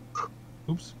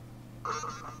 Oops.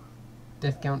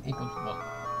 Death count equals 1.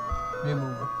 Game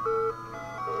over.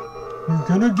 You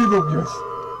cannot give up yet.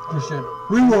 Christian.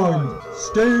 Rewind.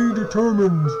 Stay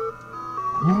determined.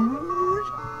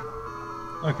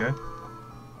 Okay.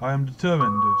 I am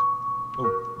determined.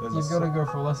 Oh, there's You've got to go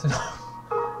for a lesson.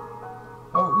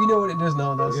 Oh, we know what it does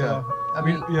now, though. Yeah. So I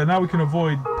mean, now we can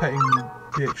avoid petting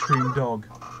the extreme dog.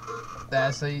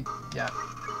 There. So yeah.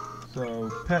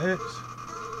 So pet it.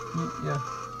 Yeah.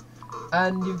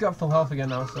 And you've got full health again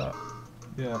now, so.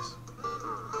 Yes.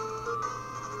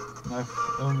 If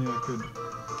only I could.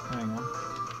 Hang on.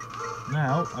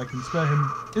 Now I can spare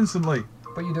him instantly.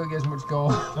 But you don't get as much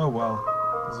gold. Oh well.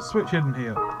 There's a switch hidden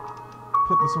here.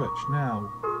 Click the switch. Now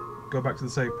go back to the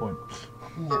save point.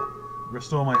 Yeah.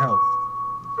 Restore my health.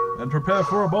 And prepare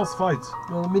for a boss fight.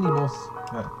 Well, a mini boss.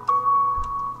 Yeah.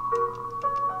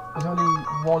 There's only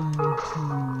 1, 2, 3,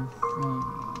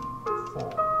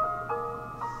 4,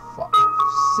 5,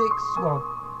 6. Well,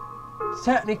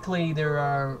 technically there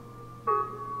are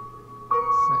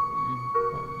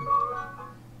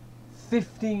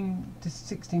 15 to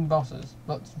 16 bosses,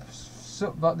 but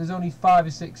there's only 5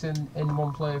 or 6 in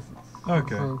one playthrough.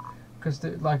 Okay. Because,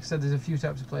 like I said, there's a few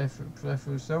types of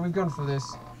playthroughs. So we've gone for this.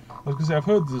 I was going to say, I've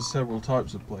heard there's several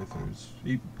types of playthroughs.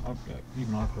 Even I've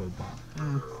heard that.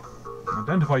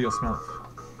 Identify your smell.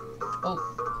 Well,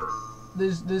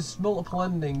 there's multiple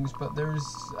endings, but there's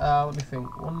let me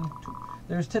think. 1, 2.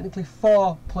 There's technically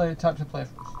 4 types of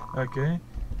playthroughs. Okay.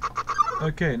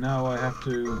 Okay. Now I have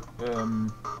to.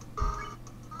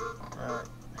 Alright.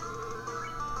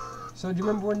 So do you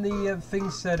remember when the thing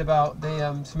said about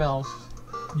the smells?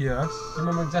 Yes. Do you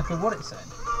remember exactly what it said?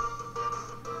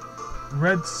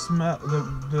 Red smell.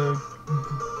 The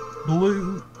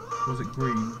blue. Was it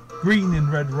green? Green in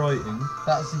red writing.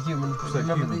 That's the human. So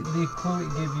Remember human. the clue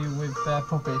it gave you with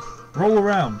puppies? Roll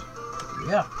around.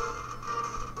 Yeah.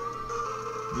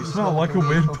 You smell like a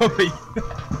weird puppy.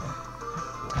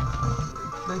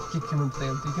 Let's kick human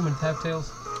tails. Do humans have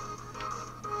tails?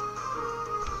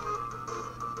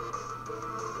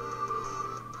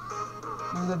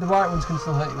 The white ones can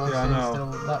still hurt you. Yeah, I know.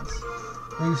 Still, that's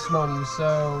where smell you.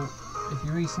 So if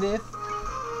you re-sniff,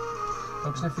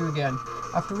 they'll sniff you again.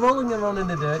 After rolling around in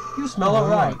the dirt, you smell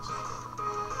alright.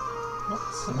 What?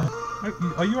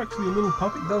 Are you actually a little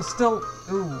puppy? They'll still.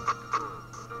 Ooh.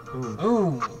 Ooh.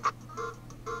 Ooh.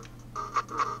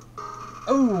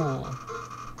 Ooh.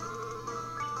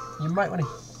 You might want to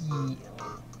heal.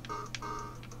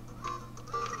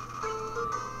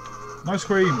 Nice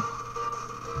cream.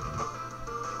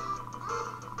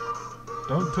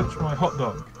 Don't touch my hot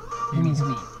dog. He means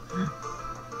me.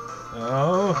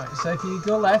 Oh. Right, so if you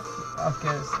go left,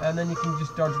 okay, and then you can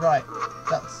just dodge right.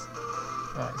 That's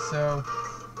right. So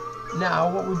now,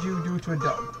 what would you do to a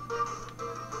dog?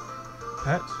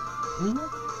 Pet.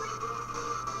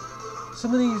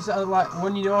 some of these are like,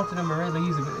 when you know how to do them, are really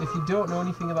easy, but if you don't know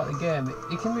anything about the game,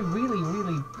 it can be really,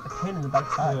 really a pain in the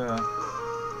backside. Yeah.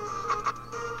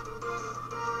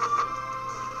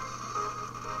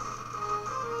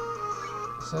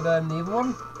 So then the other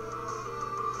one?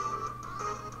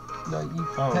 No, you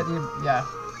pet the... Yeah.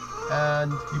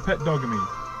 And... You pet Dogamy.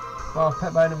 Well,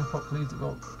 pet by another pup, please, it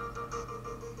won't.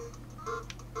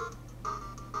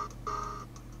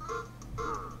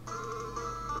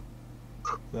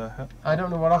 The hell? I don't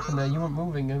know what happened there. You weren't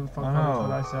moving. And what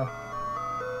I saw.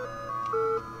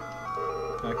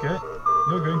 Okay.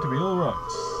 You're going to be all right.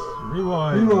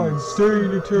 Rewind. Rewind. Stay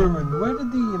determined. Where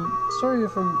did the... sorry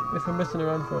if I'm messing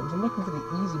around, folks. I'm looking for the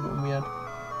easy button we had.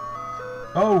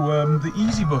 Oh, the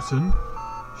easy button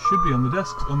should be on the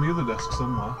desk, on the other desk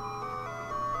somewhere.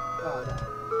 Oh, yeah.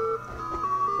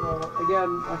 So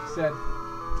again, like I said,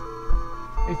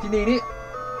 if you need it,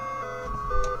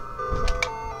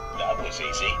 That was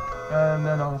easy. and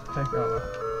then I'll take it over.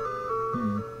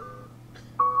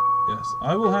 Yes,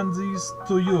 I will hand these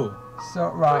to you. So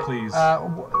right, Please.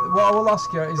 what I will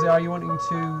ask you is, are you wanting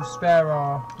to spare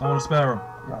or? I want to spare them.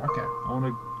 Right, okay. I want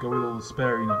to go with all the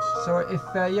spariness. So if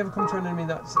you ever come to an enemy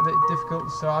that's a bit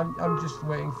difficult, so I'm just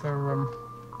waiting for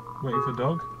Waiting for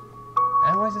dog?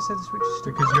 why does it say the switch is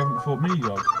stuck? Because you haven't fought me,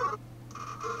 dog.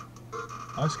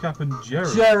 Icecap and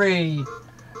Jerry. Jerry!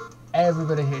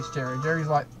 Everybody hates Jerry. Jerry's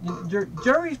like...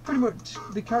 Jerry's pretty much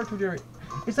the character of Jerry.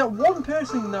 It's that one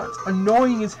person that's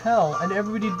annoying as hell and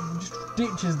everybody just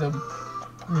ditches them.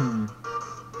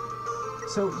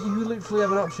 So you literally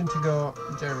have an option to go,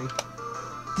 Jerry,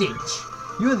 ditch.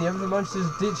 You and the other monsters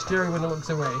ditch Jerry when it looks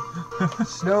away.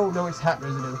 Snow, no, it's hat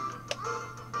residue.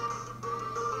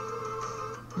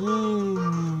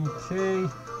 Okay.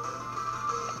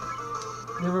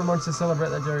 The other monsters celebrate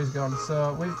that Jerry's gone.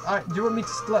 So, do you want me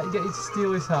to get you to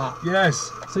steal his hat?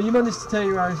 Yes. So you managed to tell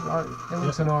your eyes. It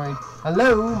looks annoying.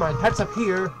 Hello, my hat's up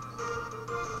here.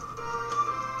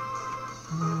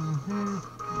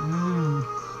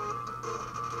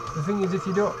 The thing is, if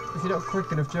you don't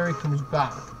quick enough, Jerry comes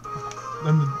back.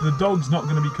 And the dog's not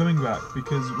going to be coming back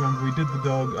because remember we did the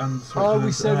dog and switched. Oh,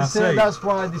 we said that's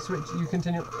why the switch. You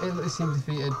continue. It seems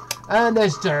defeated. And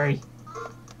there's Jerry.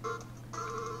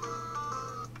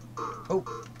 Oh.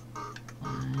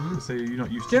 So you're not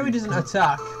used to Jerry doesn't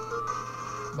attack.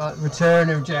 But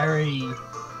return of Jerry.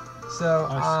 So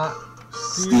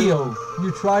steal.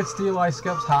 You tried to steal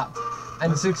Icecap's hat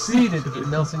and succeeded. It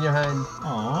melts in your hand.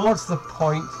 Aww. What's the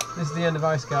point? This is the end of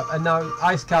Icecap, and now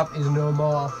Icecap is no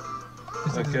more.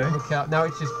 Okay. Now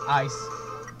it's just ice.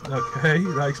 Okay,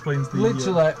 that explains the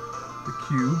Literally. The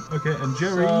cube. Okay, and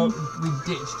Jerry. So we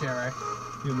ditch Jerry.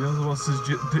 Yeah, the other one says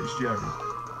ditch Jerry.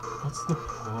 What's the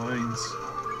point?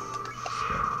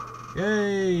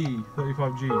 Yay!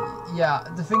 35G. Yeah,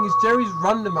 the thing is, Jerry's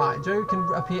randomized. Jerry can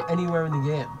appear anywhere in the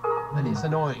game, and it's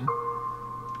annoying.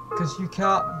 Because you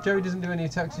can't. Jerry doesn't do any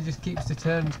attacks. He just keeps the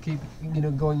turns, keep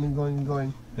going and going and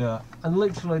going. Yeah. And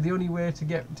literally, the only way to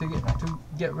get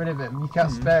rid of him, you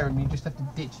can't spare him. You just have to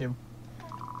ditch him.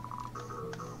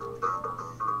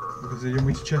 Because you want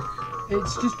me to check.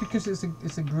 It's just because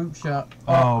it's a group chat.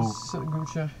 Oh. It's a group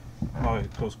chat. Oh, it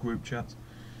calls group chats.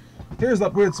 Here's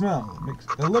that weird smell.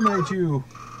 Eliminate you.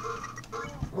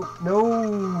 Oh, no,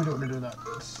 we don't want to do that.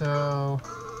 So,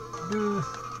 You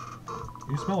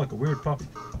smell like a weird puppy.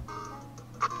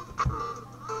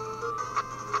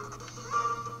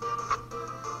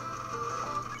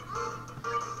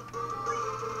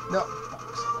 no.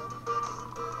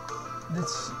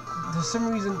 For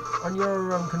some reason on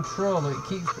your controller it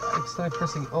keeps accidentally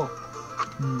pressing up.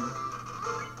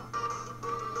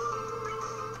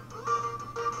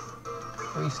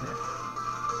 Oh, you sniff.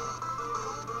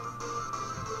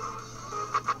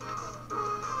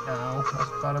 Ow,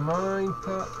 that's bad of mine,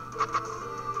 but...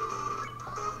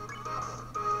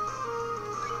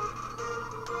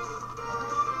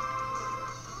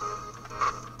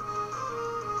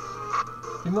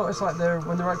 You notice like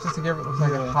when they're actually together it looks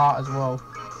like a heart as well.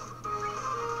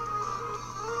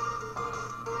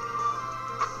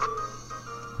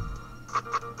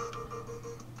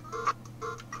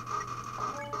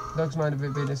 Dog's mind of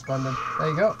it being expanded. There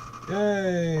you go.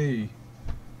 Yay!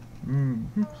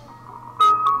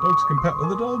 Dogs can pet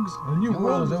other dogs, and a new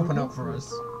world is open up for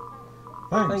us.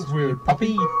 Thanks weird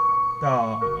puppy.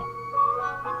 Ah.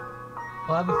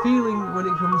 I have a feeling when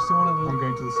it comes to one of the... I'm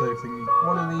going to the save thingy.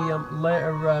 One of the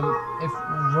later, if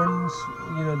runs,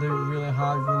 the really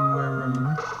hard run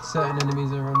where certain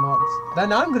enemies are unlocked,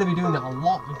 then I'm going to be doing that a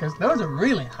lot because those are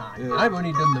really hard. Yeah. I've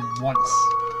only done them once.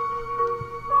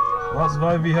 That's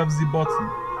why we have the button.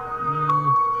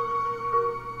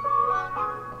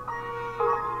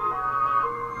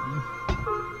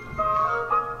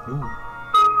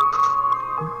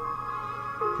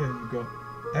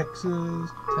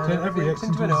 X's. Turn every X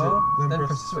into an O, then press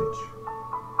the switch. switch.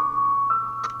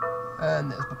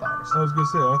 And there's Papyrus. I was going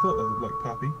to say, I thought that looked like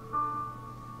Pappy.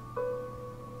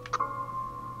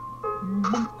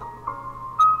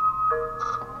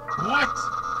 What?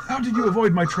 How did you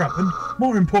avoid my trap? And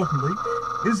more importantly,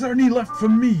 is there any left for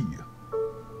me?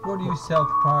 What do you tell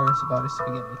Papyrus about his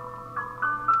spaghetti?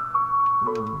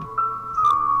 Ooh.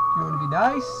 Do you want to be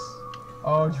nice?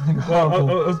 Or do you want to go Well,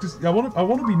 horrible? I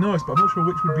want to be nice, but I'm not sure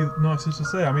which would be nicest to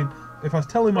say. I mean, if I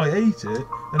tell him I ate it,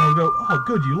 then I'll go, oh,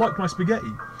 good, you liked my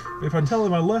spaghetti. But if I tell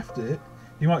him I left it,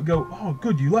 he might go, oh,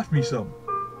 good, you left me some.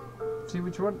 See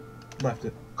which one? Left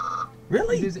it.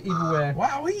 Really? It is either way.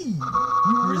 Wowee!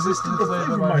 You resisted the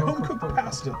flavour of my home-cooked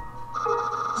pasta.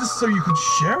 Just so you could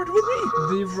share it with me?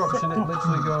 The eruption, it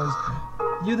literally goes,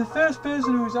 you're the first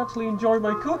person who's actually enjoyed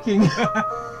my cooking.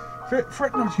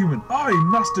 Fret not, human. I,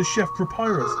 Master Chef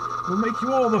Papyrus, will make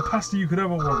you all the pasta you could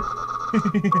ever want.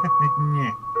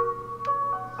 Nyeh.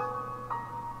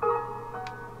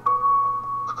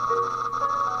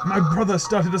 My brother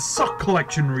started a sock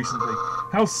collection recently.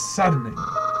 How saddening.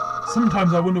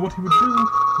 Sometimes I wonder what he would do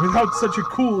without such a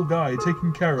cool guy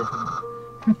taking care of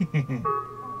him.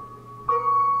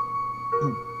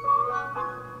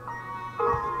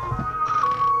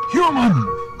 Human!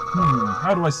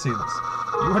 How do I say this?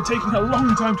 You are taking a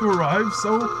long time to arrive,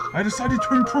 so I decided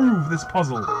to improve this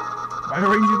puzzle by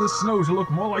arranging the snow to look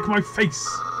more like my face.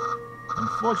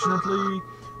 Unfortunately,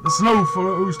 the snow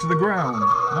flows to the ground.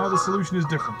 Now the solution is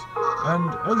different. And,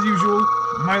 as usual,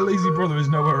 my lazy brother is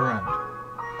nowhere around.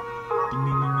 Ding,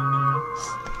 ding, ding, ding, ding.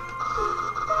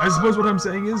 I suppose what I'm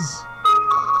saying is...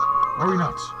 Are we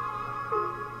not?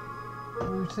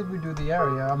 We said we'd do the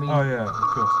area, I mean... Oh yeah, of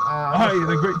course. I,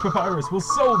 the great Papyrus, will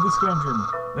solve this conundrum.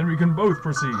 Then we can both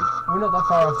proceed. We're not that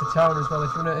far off the town as well,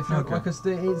 if you want to... Okay. Because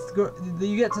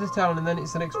you get to the town and then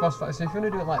it's the next boss fight, so if you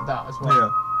want to do it like that as well... Yeah.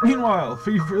 Meanwhile,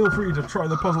 feel free to try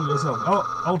the puzzle yourself.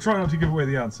 I'll try not to give away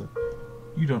the answer.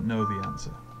 You don't know the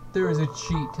answer. There is a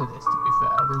cheat to this, to be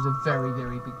fair. There's a very,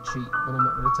 very big cheat, but I'm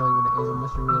not going to tell you what it is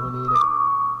unless you really need it.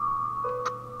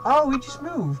 Oh, he just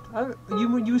moved. I've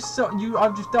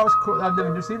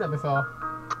never seen that before.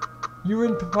 You were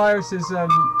in Papyrus's,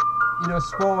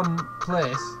 spawn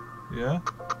place. Yeah?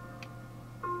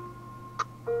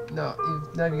 No,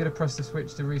 now you're going to press the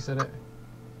switch to reset it.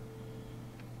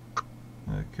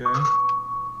 Okay.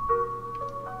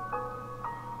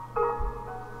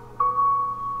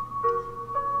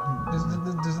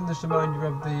 Doesn't this remind you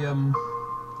of the,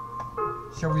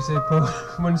 shall we say,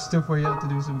 Pokemon stuff where you have to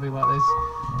do something like this?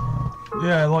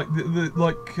 Yeah, like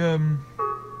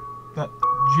that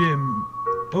gym.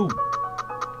 Oh.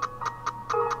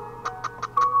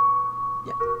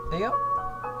 Yeah, there you go.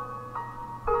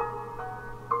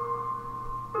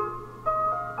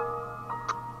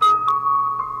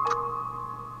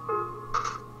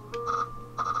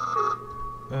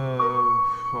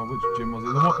 Well, which gym was it?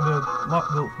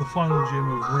 The final gym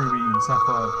of Ruby and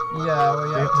Sapphire. Yeah, well,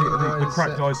 yeah. The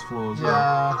cracked ice floors.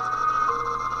 Yeah.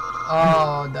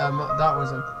 Oh, damn, that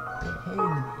was a pain in the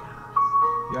ass.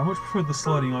 Yeah, I much preferred the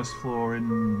sliding ice floor in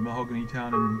Mahogany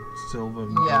Town and Silver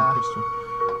and Crystal.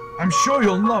 I'm sure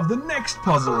you'll love the next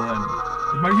puzzle then.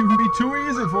 It might even be too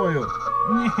easy for you.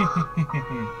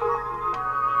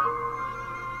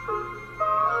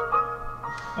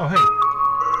 Oh, hey.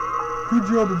 Good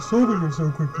job in solving it so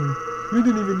quickly. You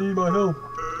didn't even need my help.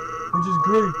 Which is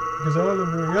great, because I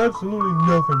am doing absolutely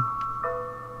nothing.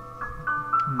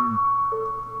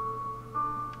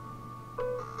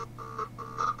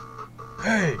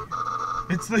 Hey,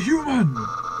 it's the human!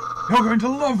 You're going to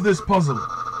love this puzzle.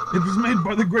 It was made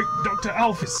by the great Dr.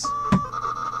 Alphys.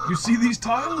 You see these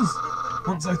tiles?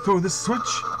 Once I throw this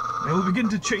switch, they will begin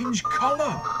to change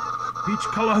color. Each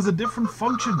color has a different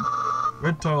function.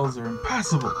 Red tiles are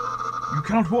impassable. You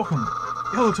cannot walk on them.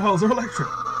 Yellow tiles are electric.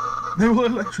 They will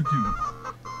electrocute.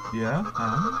 Yeah,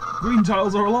 and green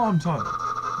tiles are alarm tiles.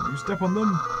 When you step on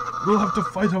them, you'll have to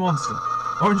fight a monster.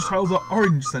 Orange tiles are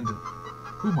orange scented.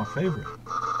 Ooh, my favorite.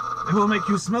 They will make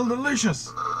you smell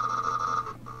delicious.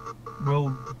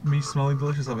 Will me smelling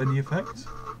delicious have any effect?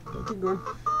 Keep going.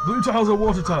 Blue tiles are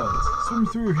water tiles. Swim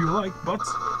through if you like, but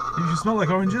if you smell like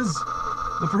oranges,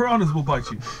 the piranhas will bite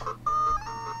you.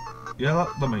 Yeah,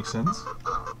 that makes sense.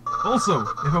 Also,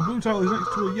 if a blue tile is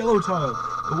next to a yellow tile,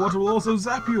 the water will also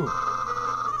zap you.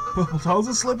 Purple tiles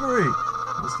are slippery.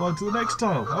 We'll slide to the next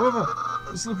tile. However,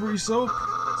 the slippery soap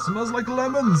smells like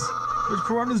lemons, which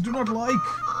piranhas do not like.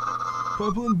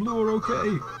 Purple and blue are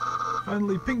okay.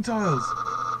 Finally, pink tiles.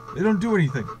 They don't do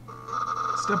anything.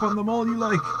 Step on them all you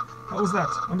like. How was that?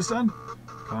 Understand?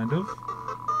 Kind of.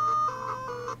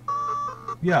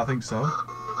 Yeah, I think so.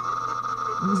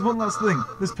 there's one last thing.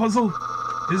 This puzzle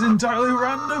is entirely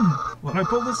random. When I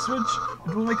pull this switch,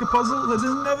 it will make a puzzle that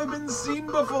has never been seen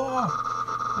before.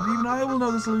 And even I will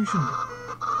know the solution.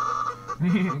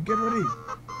 Get ready.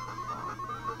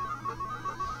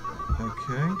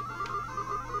 Okay.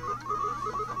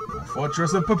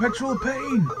 Fortress of perpetual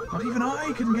pain. Not even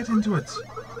I can get into it.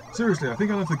 Seriously, I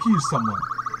think I left the keys somewhere.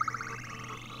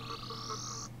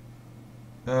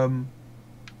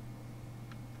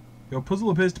 Your puzzle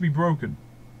appears to be broken.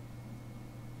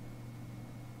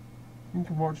 You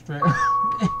can watch straight.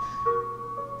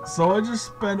 So I just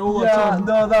spent all that time...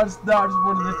 Yeah, no, that's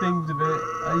one of the things of it.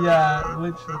 Yeah,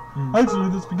 literally. Actually,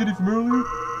 the spaghetti from earlier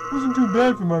wasn't too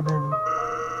bad for my brother.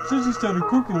 Since he started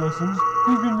cooking lessons,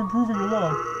 he's been improving a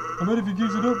lot. I bet if he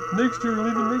keeps it up, next year he'll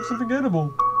even make something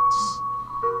edible.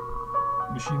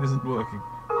 Machine isn't working.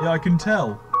 Yeah, I can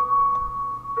tell.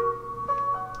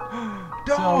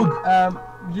 Dog! So,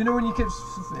 you know when you keep,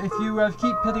 if you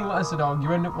keep petting like a dog,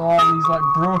 you end up with all these like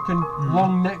broken,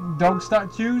 long-necked dog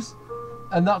statues,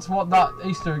 and that's what that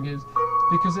Easter egg is.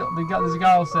 Because this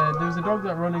guy said there was a dog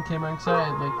that ran and came out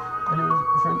excitedly, and it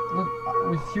was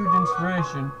with huge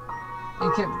inspiration. He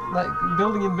kept like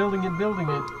building it,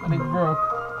 and it broke.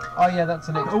 Oh yeah, that's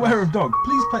an next. Aware of dog.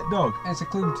 Please pet dog. It's a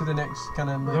clue to the next kind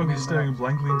of. The dog is staring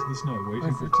blankly into the snow,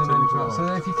 waiting for it to turn into.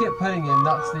 So if you keep petting him,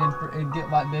 that's the it'd get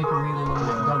like make a really long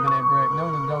dog and it'd break.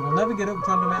 No, the dog will never get up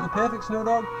trying to make the perfect snow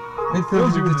dog. It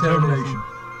fills you with determination.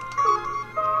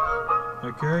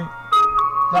 Okay.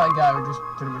 That guy would just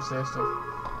pretty much say stuff.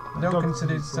 Don't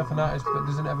consider himself an artist, but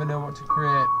doesn't ever know what to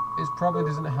create. It probably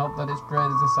doesn't help that its brain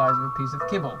is the size of a piece of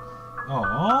kibble.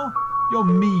 Aww, you're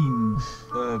mean.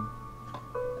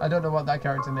 I don't know what that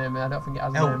character name is. I don't think it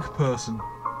has a name. Elk person.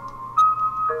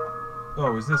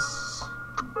 Oh, is this...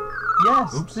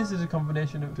 Yes, oops. This is a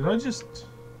combination of... Did I just...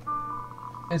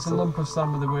 It's a lump of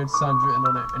sand with the word sand written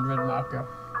on it in red marker.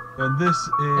 And this is...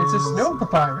 It's a snow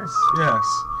papyrus. Yes.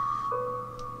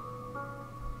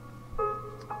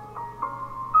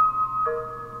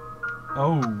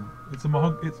 Oh, it's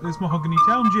Mahogany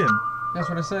Town, Jim. That's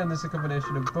what I'm saying. This is a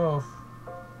combination of both.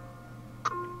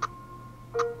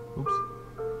 Oops.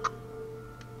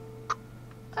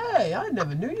 Hey, I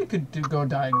never knew you could go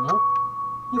diagonal.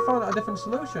 You found a different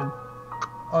solution.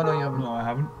 Oh no, you haven't. No, I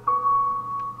haven't.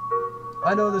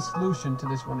 I know the solution to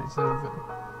this one. It's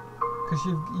because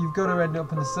you've got to end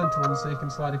up in the centre one so you can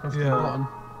slide across the bottom.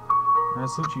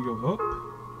 As such, you go up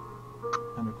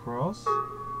and across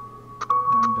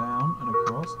and down and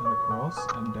across and across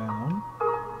and down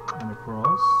and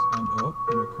across and up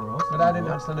and across. But I didn't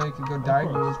actually know you could go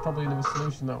diagonal. There's probably another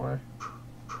solution that way.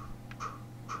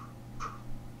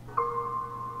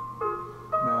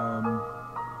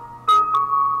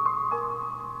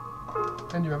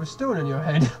 And you have a stone in your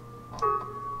head. A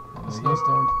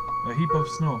snowstone. A heap of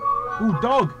snow. Ooh,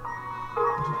 dog!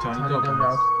 Tiny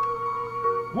dog.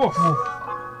 Woof! Woof.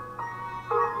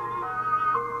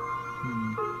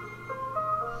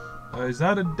 Is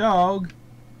that a dog?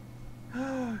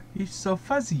 He's so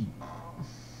fuzzy.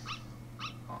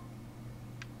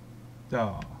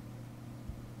 Oh.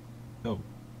 Oh.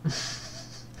 Meet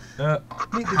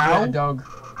the greater dog.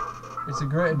 It's a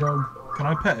greater dog. Can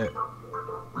I pet it?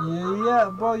 Yeah.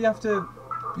 Well, you have to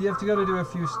go to do a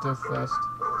few stuff first.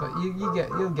 But you'll get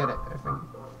it. I think.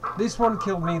 This one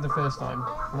killed me the first time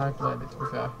when I played it. To be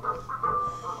fair.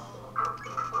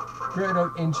 Greater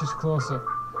dog inches closer.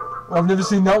 Oh, I've never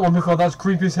seen that one before. That's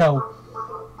creepy as hell.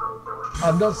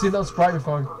 I've not seen that sprite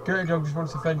before. Greater dog just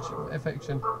wants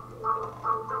affection.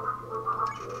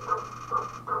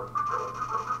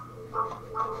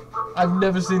 I've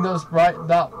never seen that sprite.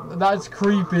 That's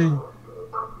creepy.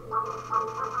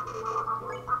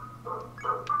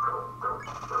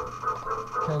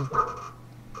 Kills me.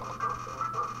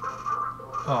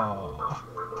 Oh.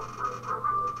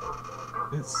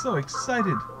 It's so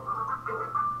excited.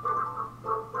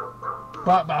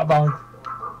 Bang, bang, bang.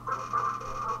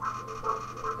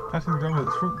 Patting the ground with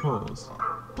its front paws.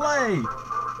 Play!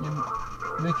 You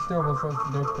make a snowball from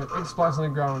the dog pit. It splats on the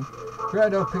ground. Greater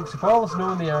dog picks up all the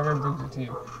snow in the air and brings it to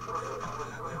you.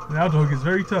 Now dog is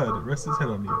very tired. It rests its head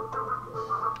on you.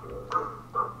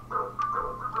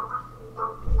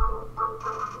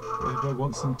 The dog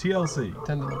wants some TLC.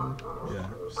 Tenderloin. Yeah.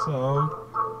 So,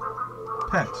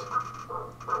 pet.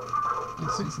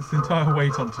 It sinks its entire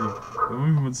weight onto you. The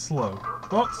movement's slow,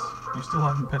 but you still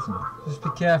haven't pet enough. Just be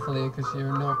careful here, because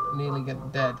you're not nearly getting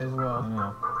dead as well. I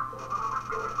know.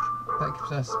 Pet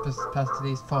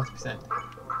capacity is 40%.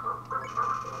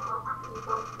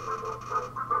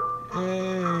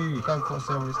 Yay! Dog floats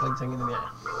over his legs hanging in the air.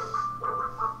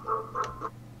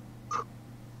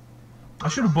 I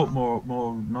should have bought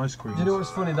more nice queens. Do you know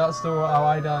what's funny? That's how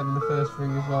I died in the first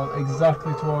thing as well.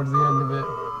 Exactly towards the end of it.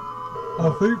 I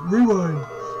think rewind.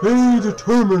 Be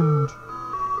determined.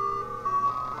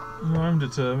 I'm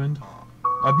determined.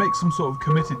 I'd make some sort of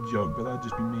committed joke, but that'd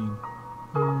just be mean.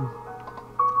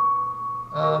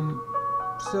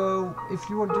 So, if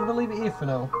you want, do you want to leave it here for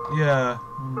now? Yeah.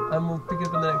 And we'll pick it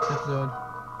up in the next episode.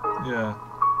 Yeah.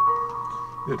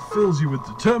 It fills you with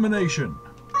determination.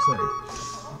 So.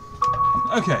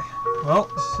 Okay. Well.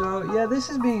 So, yeah, this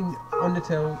has been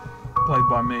Undertale. Played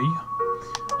by me.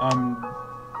 I'm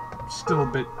still a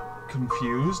bit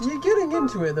confused. You're getting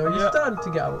into it, though. You're starting to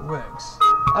get how it works.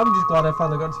 I'm just glad I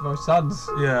finally got to know Sans.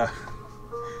 Yeah.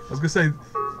 I was going to say,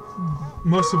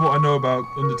 most of what I know about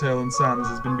Undertale and Sans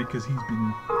has been because he's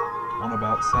been on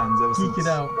about Sans ever since. Geek it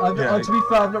out. To be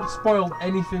fair, I've not spoiled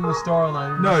anything with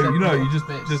storyline. No, you just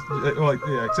like,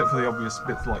 yeah, except for the obvious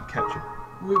bits like ketchup.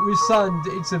 With Sans,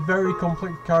 it's a very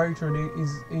complex character, and the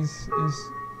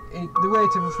way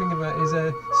to think of it is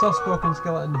a soft-spoken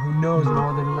skeleton who knows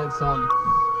more than he lets on.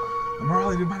 The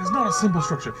morality of man is not a simple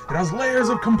structure. It has layers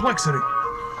of complexity.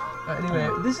 Anyway,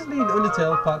 this has been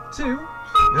Undertale Part 2. Yep.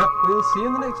 We'll see you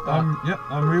in the next part.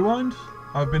 I'm Rewind.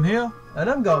 I've been here. And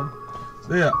I'm gone.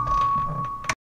 See ya.